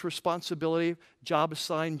task, takes responsibility, job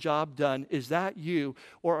assigned, job done? Is that you?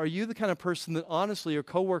 Or are you the kind of person that honestly your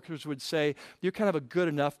coworkers would say you're kind of a good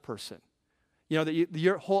enough person? That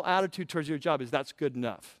your whole attitude towards your job is that's good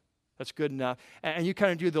enough. That's good enough. And you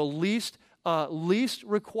kind of do the least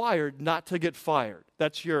required not to get fired.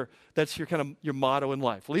 That's your kind of your motto in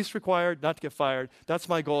life. Least required not to get fired. That's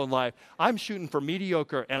my goal in life. I'm shooting for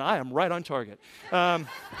mediocre, and I am right on target.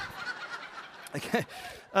 Okay.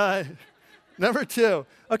 Number two.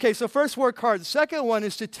 Okay, so first work hard. The second one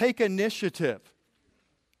is to take initiative.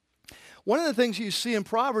 One of the things you see in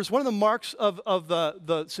Proverbs, one of the marks of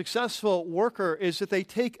the successful worker is that they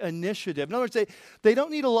take initiative. In other words, they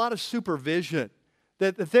don't need a lot of supervision.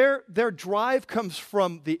 That their drive comes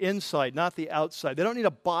from the inside, not the outside. They don't need a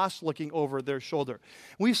boss looking over their shoulder.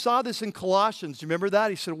 We saw this in Colossians. Do you remember that?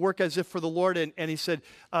 He said, work as if for the Lord. And he said,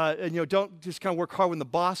 don't just kind of work hard when the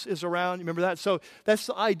boss is around. You remember that? So that's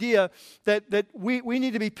the idea that we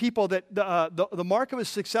need to be people that the mark of a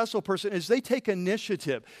successful person is they take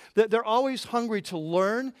initiative. That they're always hungry to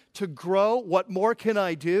learn, to grow. What more can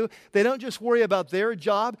I do? They don't just worry about their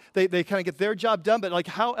job. They kind of get their job done, but like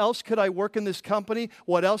how else could I work in this company?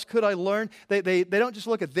 What else could I learn? They don't just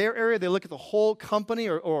look at their area, they look at the whole company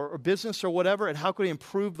or business or whatever, and how could they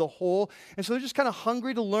improve the whole? And so they're just kind of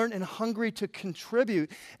hungry to learn and hungry to contribute.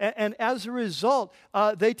 And as a result,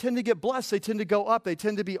 they tend to get blessed. They tend to go up. They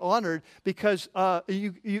tend to be honored because those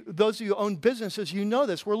of you who own businesses, you know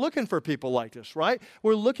this. We're looking for people like this, right?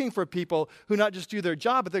 We're looking for people who not just do their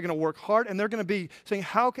job, but they're going to work hard, and they're going to be saying,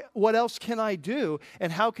 what else can I do?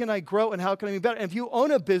 And how can I grow? And how can I be better? And if you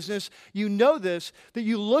own a business, you know this, that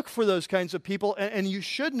you look for those kinds of people, and you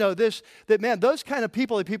should know this, that, man, those kind of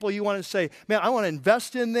people are people you want to say, man, I want to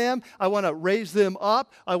invest in them. I want to raise them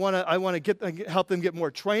up. I want to help them get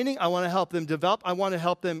more training. I want to help them develop. I want to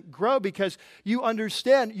help them grow, because you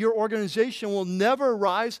understand your organization will never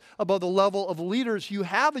rise above the level of leaders you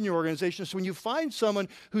have in your organization. So when you find someone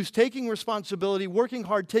who's taking responsibility, working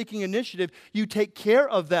hard, taking initiative, you take care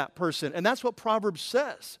of that person. And that's what Proverbs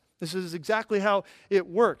says. This is exactly how it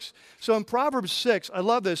works. So in Proverbs 6, I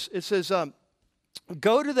love this. It says,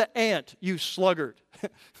 go to the ant, you sluggard. Do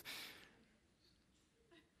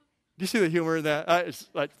you see the humor in that? It's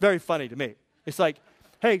like very funny to me. It's like,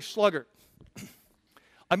 hey, sluggard,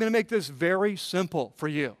 I'm going to make this very simple for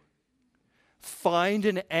you. Find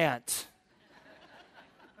an ant.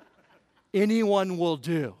 Anyone will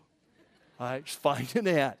do. All right, just find an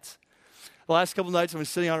ant. The last couple of nights, I was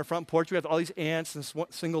sitting on our front porch. We have all these ants in this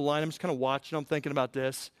single line. I'm just kind of watching them, thinking about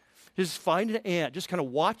this. Just find an ant. Just kind of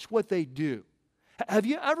watch what they do. Have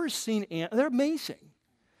you ever seen ants? They're amazing.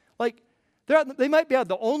 Like, they might be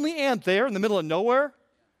the only ant there in the middle of nowhere,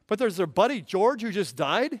 but there's their buddy George who just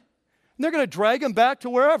died, and they're going to drag him back to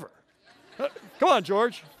wherever. Come on,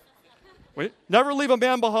 George. Never leave a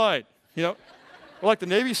man behind. You know, we're like the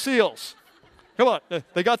Navy SEALs. Come on,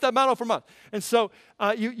 they got that medal from us. And so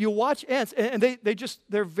you watch ants, and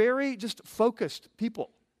they're very just focused people.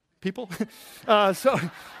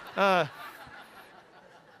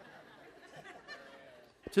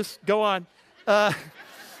 Just go on.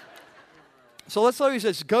 So let's look. He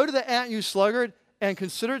says, go to the ant, you sluggard, and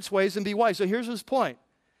consider its ways and be wise. So here's his point.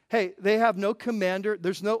 Hey, they have no commander,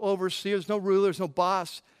 there's no overseer, there's no ruler, there's no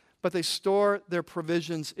boss, but they store their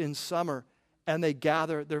provisions in summer, and they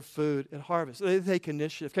gather their food at harvest. They take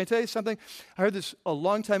initiative. Can I tell you something? I heard this a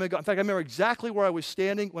long time ago. In fact, I remember exactly where I was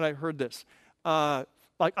standing when I heard this. I'm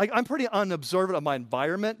pretty unobservant of my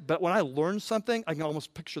environment, but when I learn something, I can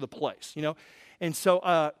almost picture the place, you know? And so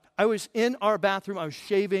I was in our bathroom, I was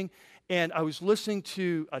shaving, and I was listening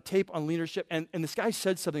to a tape on leadership, and this guy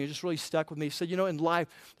said something that just really stuck with me. He said, you know, in life,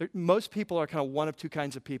 most people are kind of one of two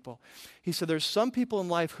kinds of people. He said, there's some people in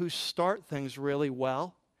life who start things really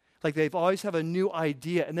well, like they've always have a new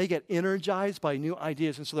idea, and they get energized by new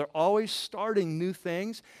ideas, and so they're always starting new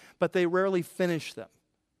things, but they rarely finish them.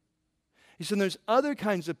 He said, there's other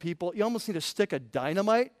kinds of people, you almost need to stick a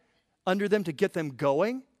dynamite under them to get them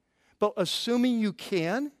going, but assuming you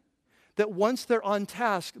can, that once they're on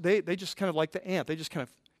task, they just kind of like the ant, they just kind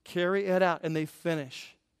of carry it out, and they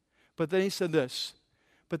finish. But then he said this,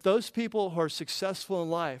 but those people who are successful in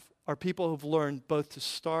life are people who've learned both to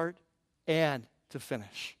start and to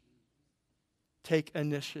finish. Take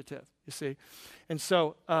initiative, you see. And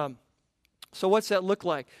so what's that look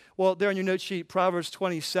like? Well, there on your note sheet, Proverbs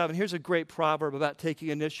 27. Here's a great proverb about taking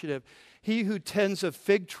initiative. He who tends a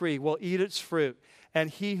fig tree will eat its fruit, and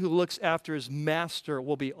he who looks after his master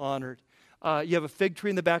will be honored. You have a fig tree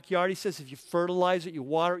in the backyard. He says if you fertilize it, you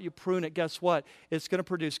water it, you prune it, guess what? It's going to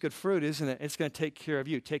produce good fruit, isn't it? It's going to take care of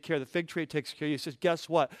you. Take care of the fig tree, it takes care of you. He says, guess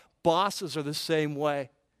what? Bosses are the same way.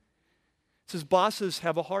 He says bosses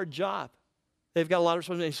have a hard job. They've got a lot of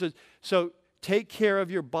responsibility. He says, so take care of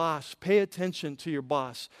your boss. Pay attention to your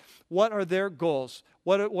boss. What are their goals?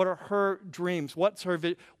 What are her dreams? What's her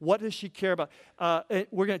vision? What does she care about? And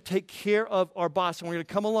we're going to take care of our boss, and we're going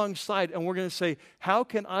to come alongside, and we're going to say, how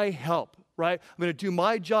can I help? Right? I'm going to do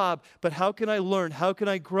my job, but how can I learn? How can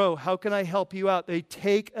I grow? How can I help you out? They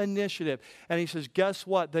take initiative. And he says, guess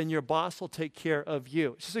what? Then your boss will take care of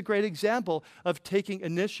you. This is a great example of taking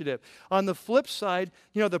initiative. On the flip side,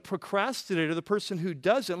 you know, the procrastinator, the person who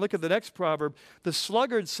doesn't, look at the next proverb. The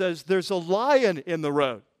sluggard says, there's a lion in the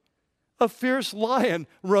road, a fierce lion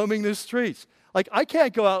roaming the streets. Like, I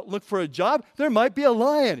can't go out and look for a job. There might be a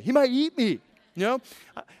lion. He might eat me. You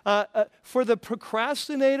know, for the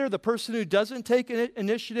procrastinator, the person who doesn't take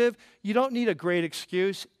initiative, you don't need a great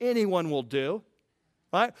excuse. Anyone will do,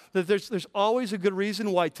 right? There's always a good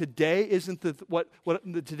reason why today isn't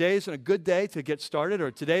today isn't a good day to get started, or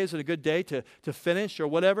today isn't a good day to finish, or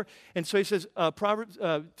whatever. And so he says,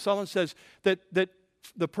 Solomon says that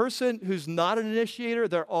the person who's not an initiator,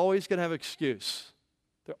 they're always going to have excuse.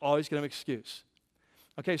 They're always going to have excuse.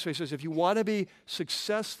 Okay, so he says, if you want to be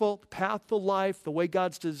successful, path to life, the way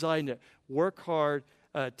God's designed it, work hard,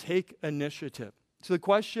 take initiative. So the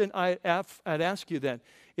question I'd ask you then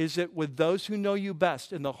is that with those who know you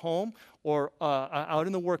best in the home or out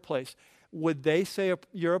in the workplace, would they say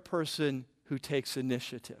you're a person who takes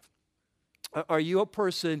initiative? Are you a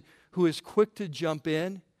person who is quick to jump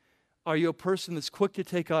in? Are you a person that's quick to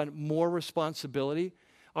take on more responsibility?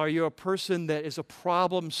 Are you a person that is a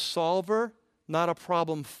problem solver, not a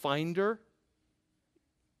problem finder?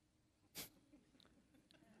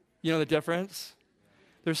 You know the difference?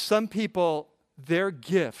 There's some people, their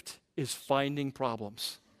gift is finding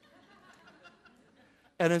problems.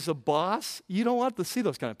 And as a boss, you don't want to see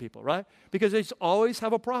those kind of people, right? Because they always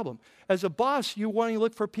have a problem. As a boss, you want to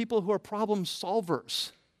look for people who are problem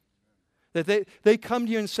solvers. That they come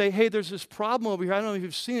to you and say, hey, there's this problem over here. I don't know if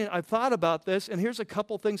you've seen it. I've thought about this, and here's a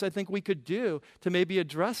couple things I think we could do to maybe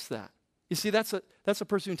address that. You see, that's a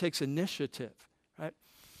person who takes initiative, right?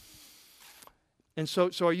 And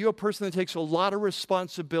so are you a person that takes a lot of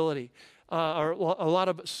responsibility or a lot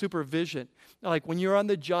of supervision? Like when you're on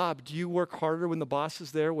the job, do you work harder when the boss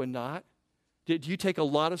is there, when not? Do you take a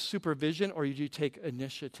lot of supervision or do you take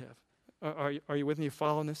initiative? Are you with me? You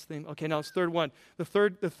following this theme? Okay, now it's third one. The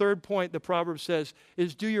third point the proverb says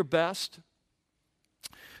is do your best.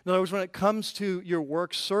 In other words, when it comes to your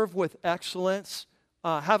work, serve with excellence.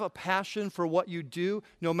 Have a passion for what you do,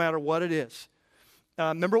 no matter what it is.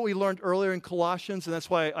 Remember what we learned earlier in Colossians, and that's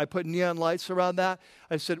why I put neon lights around that?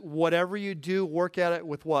 I said, whatever you do, work at it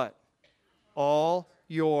with what? All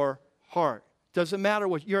your heart. Doesn't matter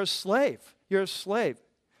what, you're a slave. You're a slave.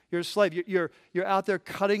 You're a slave. You're out there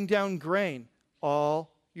cutting down grain.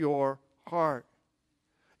 All your heart.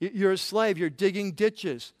 You're a slave. You're digging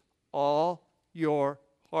ditches. All your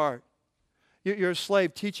heart. You're a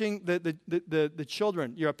slave teaching the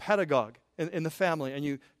children. You're a pedagogue in the family, and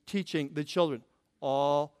you teaching the children.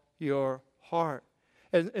 All your heart.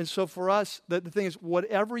 And so for us, the thing is,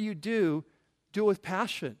 whatever you do, do it with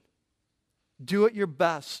passion. Do it your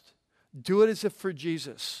best. Do it as if for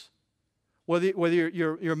Jesus. Whether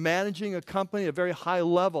you're managing a company at a very high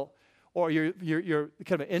level, or you're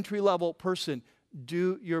kind of an entry-level person,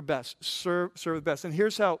 do your best. Serve the best. And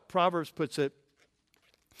here's how Proverbs puts it.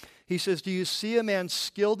 He says, do you see a man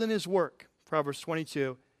skilled in his work? Proverbs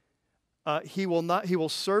 22. He will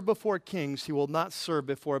serve before kings. He will not serve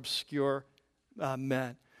before obscure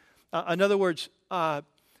men. In other words,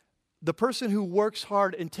 the person who works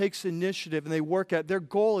hard and takes initiative and they work at, their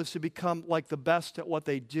goal is to become like the best at what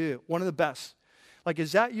they do. One of the best. Like,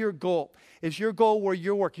 is that your goal? Is your goal where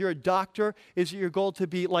you work? You're a doctor. Is it your goal to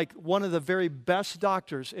be like one of the very best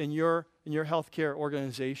doctors in your healthcare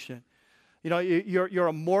organization? You know, you're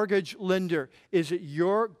a mortgage lender. Is it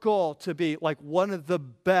your goal to be like one of the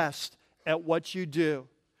best at what you do?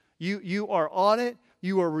 You are on it.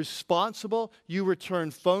 You are responsible. You return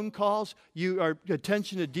phone calls. You are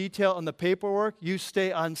attention to detail on the paperwork. You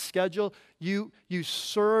stay on schedule. You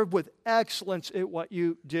serve with excellence at what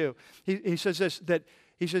you do. He says this, that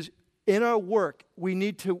he says, in our work, we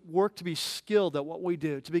need to work to be skilled at what we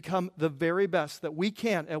do, to become the very best that we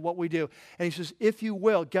can at what we do. And he says, if you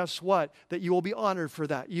will, guess what? That you will be honored for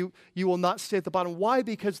that. You will not stay at the bottom. Why?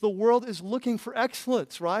 Because the world is looking for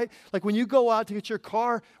excellence, right? Like when you go out to get your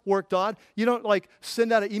car worked on, you don't like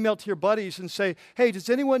send out an email to your buddies and say, hey, does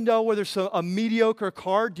anyone know where there's a mediocre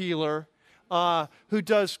car dealer who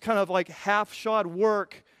does kind of like half-shod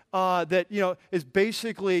work that, you know, is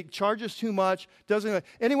basically charges too much, doesn't,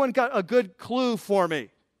 anyone got a good clue for me,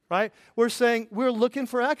 right? We're saying we're looking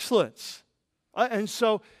for excellence. And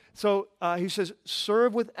so he says,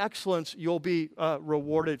 serve with excellence, you'll be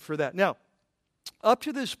rewarded for that. Now, up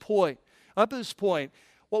to this point,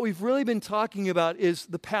 what we've really been talking about is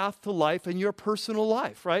the path to life and your personal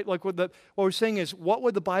life, right? Like what we're saying is, what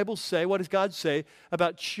would the Bible say, what does God say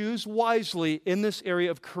about choose wisely in this area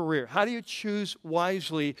of career? How do you choose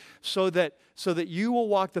wisely so that you will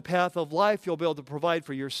walk the path of life, you'll be able to provide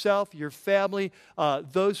for yourself, your family,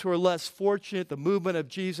 those who are less fortunate, the movement of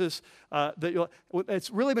Jesus, it's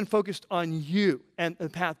really been focused on you and the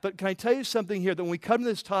path. But can I tell you something here, that when we come to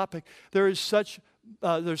this topic, there's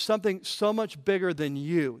something so much bigger than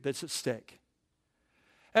you that's at stake.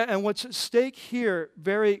 And what's at stake here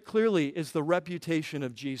very clearly is the reputation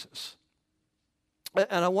of Jesus.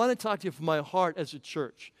 And I want to talk to you from my heart as a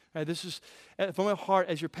church. Right? This is from my heart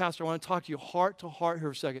as your pastor. I want to talk to you heart to heart here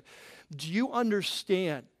for a second. Do you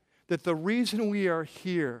understand that the reason we are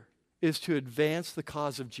here is to advance the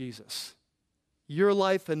cause of Jesus? Your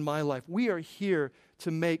life and my life. We are here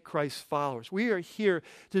to make Christ followers. We are here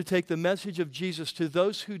to take the message of Jesus to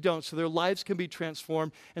those who don't, so their lives can be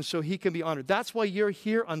transformed and so he can be honored. That's why you're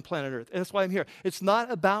here on planet Earth. And that's why I'm here. It's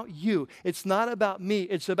not about you. It's not about me.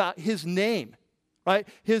 It's about his name, right?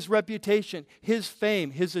 His reputation, his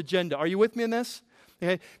fame, his agenda. Are you with me in this?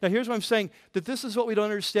 Okay. Now here's what I'm saying, that this is what we don't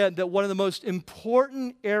understand, that one of the most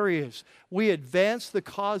important areas we advance the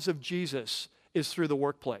cause of Jesus is through the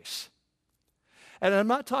workplace. And I'm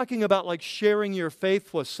not talking about like sharing your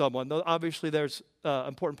faith with someone, though obviously there's an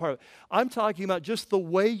important part of it. I'm talking about just the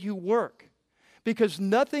way you work. Because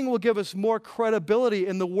nothing will give us more credibility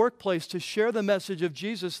in the workplace to share the message of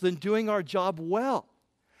Jesus than doing our job well.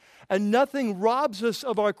 And nothing robs us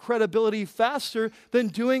of our credibility faster than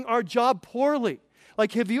doing our job poorly.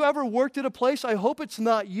 Like, have you ever worked at a place, I hope it's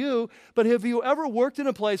not you, but have you ever worked in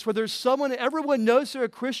a place where there's someone, everyone knows they're a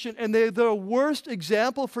Christian, and they're the worst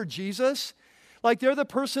example for Jesus? Like, they're the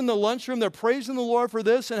person in the lunchroom, they're praising the Lord for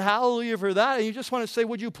this and hallelujah for that, and you just want to say,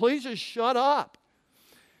 would you please just shut up?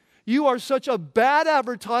 You are such a bad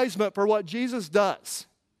advertisement for what Jesus does.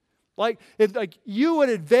 Like you would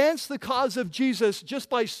advance the cause of Jesus just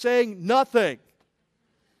by saying nothing.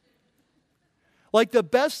 Like, the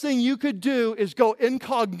best thing you could do is go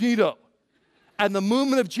incognito, and the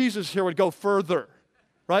movement of Jesus here would go further,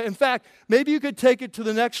 right? In fact, maybe you could take it to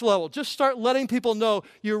the next level. Just start letting people know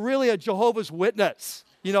you're really a Jehovah's Witness,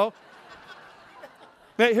 you know?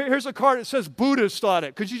 Man, here's a card that says Buddhist on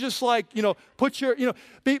it. Could you just put your,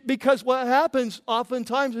 because what happens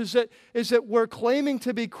oftentimes is that we're claiming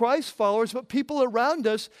to be Christ followers, but people around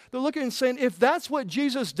us, they're looking and saying, if that's what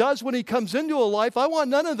Jesus does when he comes into a life, I want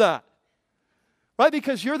none of that. Right?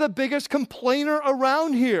 Because you're the biggest complainer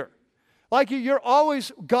around here. Like, you're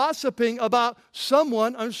always gossiping about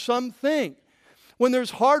someone or something. When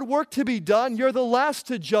there's hard work to be done, you're the last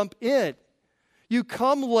to jump in. You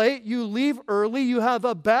come late, you leave early, you have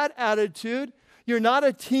a bad attitude, you're not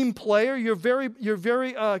a team player, you're very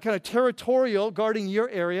kind of territorial, guarding your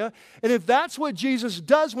area. And if that's what Jesus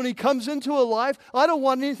does when he comes into a life, I don't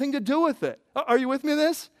want anything to do with it. Are you with me in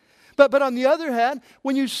this? But on the other hand,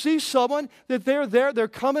 when you see someone that they're there, they're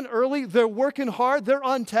coming early, they're working hard, they're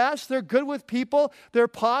on task, they're good with people, they're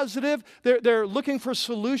positive, they're looking for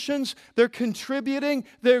solutions, they're contributing,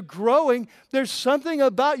 they're growing, there's something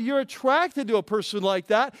about you're attracted to a person like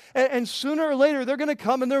that, and sooner or later they're going to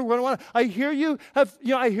come and they're going to want to, I hear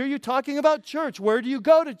you talking about church. Where do you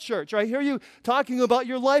go to church? Or I hear you talking about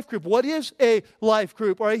your life group. What is a life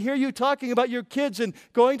group? Or I hear you talking about your kids and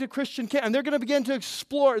going to Christian camp, and they're going to begin to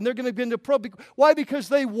explore, and they're going to begin to probe. Why? Because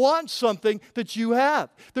they want something that you have.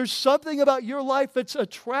 There's something about your life that's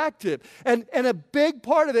attractive. And a big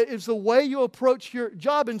part of it is the way you approach your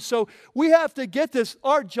job. And so we have to get this.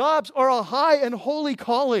 Our jobs are a high and holy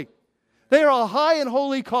calling. They are a high and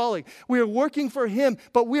holy calling. We are working for him,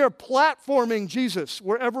 but we are platforming Jesus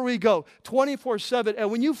wherever we go, 24/7. And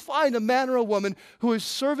when you find a man or a woman who is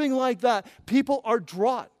serving like that, people are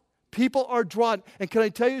drawn. People are drawn. And can I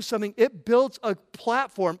tell you something? It builds a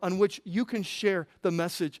platform on which you can share the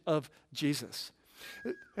message of Jesus.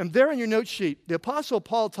 And there on your note sheet, the Apostle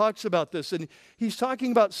Paul talks about this, and he's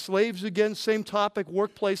talking about slaves again, same topic,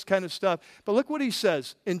 workplace kind of stuff. But look what he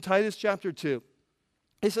says in Titus chapter 2.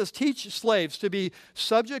 He says, teach slaves to be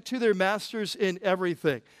subject to their masters in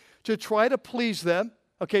everything, to try to please them.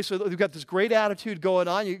 Okay, so you've got this great attitude going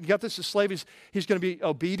on. You got this slave, he's going to be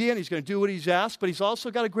obedient. He's going to do what he's asked, but he's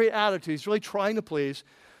also got a great attitude. He's really trying to please.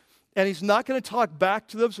 And he's not going to talk back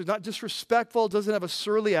to them, so he's not disrespectful, doesn't have a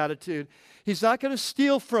surly attitude. He's not going to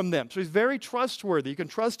steal from them, so he's very trustworthy. You can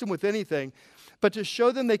trust him with anything. But to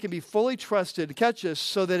show them they can be fully trusted, catch this,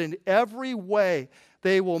 so that in every way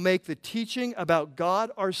they will make the teaching about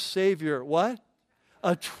God our Savior, what?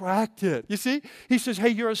 Attractive. You see? He says, hey,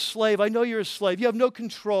 you're a slave. I know you're a slave. You have no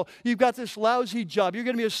control. You've got this lousy job. You're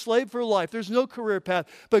going to be a slave for life. There's no career path.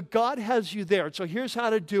 But God has you there. So here's how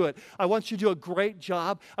to do it. I want you to do a great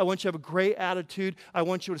job. I want you to have a great attitude. I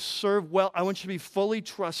want you to serve well. I want you to be fully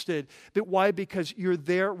trusted. But why? Because you're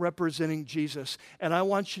there representing Jesus. And I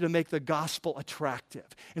want you to make the gospel attractive.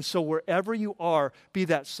 And so wherever you are, be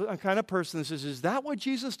that kind of person that says, is that what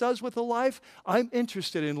Jesus does with a life? I'm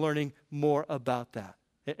interested in learning more about that.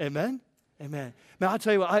 Amen? Amen. Man, I'll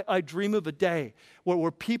tell you what, I dream of a day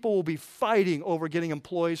where people will be fighting over getting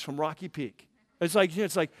employees from Rocky Peak. It's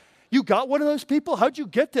like, you got one of those people? How'd you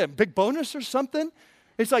get them? Big bonus or something?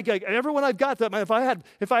 It's like everyone I've got, that if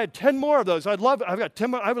I had 10 more of those, I've got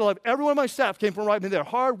 10 more, I would love everyone on my staff came from Rocky Peak. They're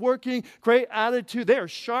hardworking, great attitude. They are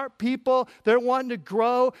sharp people. They're wanting to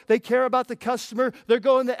grow. They care about the customer. They're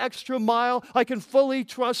going the extra mile. I can fully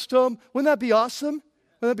trust them. Wouldn't that be awesome?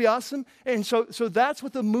 Wouldn't that be awesome? And so that's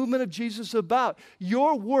what the movement of Jesus is about.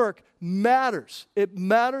 Your work matters. It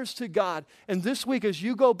matters to God. And this week, as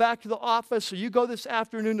you go back to the office or you go this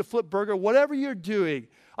afternoon to flip burger, whatever you're doing,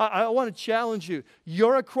 I want to challenge you.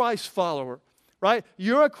 You're a Christ follower, right?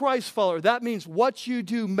 You're a Christ follower. That means what you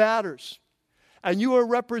do matters. And you are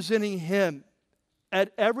representing him.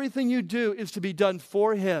 And everything you do is to be done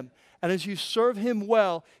for him. And as you serve him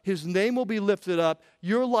well, his name will be lifted up,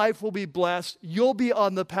 your life will be blessed, you'll be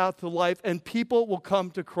on the path to life, and people will come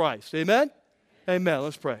to Christ. Amen? Amen.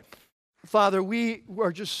 Let's pray. Father, we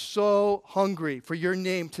are just so hungry for your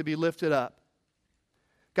name to be lifted up.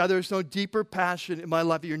 God, there's no deeper passion in my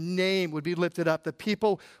life. Your name would be lifted up. The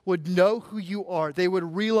people would know who you are. They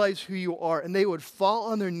would realize who you are, and they would fall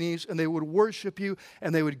on their knees, and they would worship you,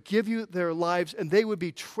 and they would give you their lives, and they would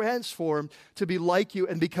be transformed to be like you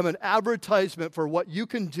and become an advertisement for what you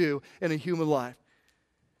can do in a human life.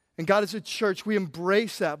 And God, as a church, we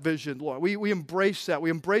embrace that vision, Lord. We embrace that. We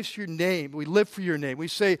embrace your name. We live for your name. We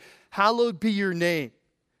say, hallowed be your name.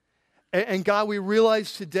 And God, we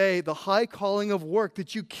realize today the high calling of work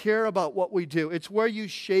that you care about what we do. It's where you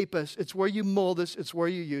shape us. It's where you mold us. It's where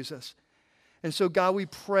you use us. And so, God, we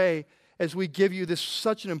pray as we give you this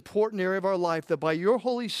such an important area of our life that by your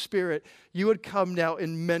Holy Spirit, you would come now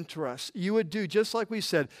and mentor us. You would do, just like we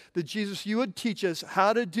said, that Jesus, you would teach us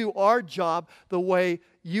how to do our job the way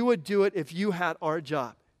you would do it if you had our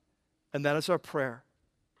job. And that is our prayer.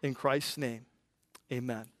 In Christ's name,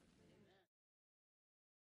 amen.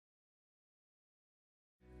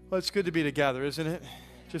 Well, it's good to be together, isn't it?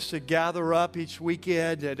 Just to gather up each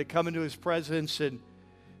weekend and to come into his presence and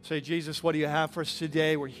say, Jesus, what do you have for us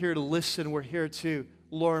today? We're here to listen. We're here to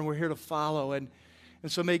learn. We're here to follow. And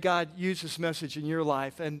so may God use this message in your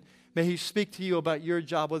life, and may he speak to you about your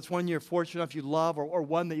job, whether it's one you're fortunate enough you love or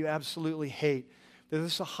one that you absolutely hate. That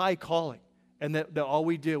this is a high calling, and that all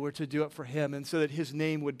we do, we're to do it for him, and so that his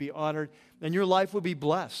name would be honored, and your life would be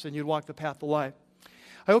blessed, and you'd walk the path of life.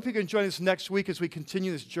 I hope you can join us next week as we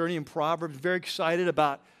continue this journey in Proverbs. Very excited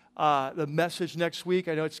about the message next week.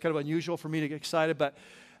 I know it's kind of unusual for me to get excited, but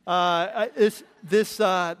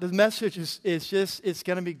the message it's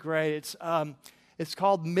going to be great. It's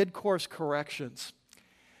called Mid-Course Corrections.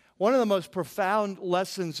 One of the most profound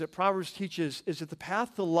lessons that Proverbs teaches is that the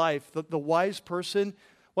path to life, the wise person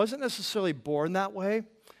wasn't necessarily born that way,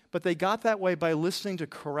 but they got that way by listening to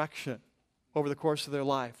correction over the course of their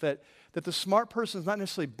life. That the smart person is not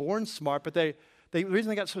necessarily born smart, but the reason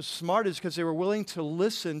they got so smart is because they were willing to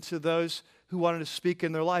listen to those who wanted to speak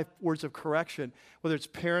in their life words of correction, whether it's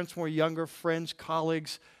parents when we're younger, friends,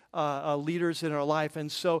 colleagues, leaders in our life.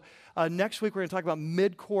 And so next week we're going to talk about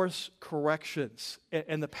mid-course corrections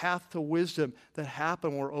and the path to wisdom that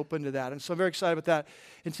happen when we're open to that. And so I'm very excited about that.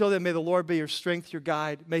 Until then, may the Lord be your strength, your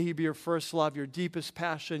guide. May he be your first love, your deepest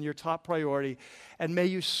passion, your top priority. And may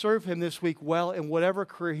you serve him this week well in whatever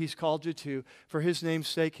career he's called you to for his name's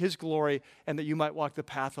sake, his glory, and that you might walk the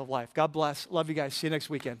path of life. God bless. Love you guys. See you next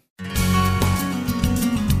weekend.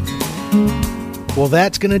 Well,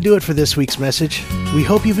 that's going to do it for this week's message. We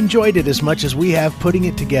hope you've enjoyed it as much as we have putting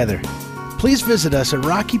it together. Please visit us at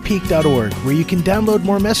rockypeak.org, where you can download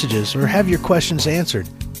more messages or have your questions answered.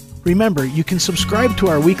 Remember, you can subscribe to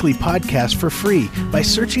our weekly podcast for free by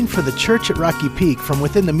searching for The Church at Rocky Peak from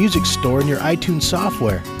within the music store in your iTunes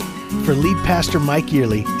software. For lead pastor Mike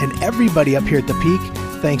Yearley and everybody up here at the Peak,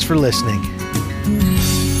 thanks for listening.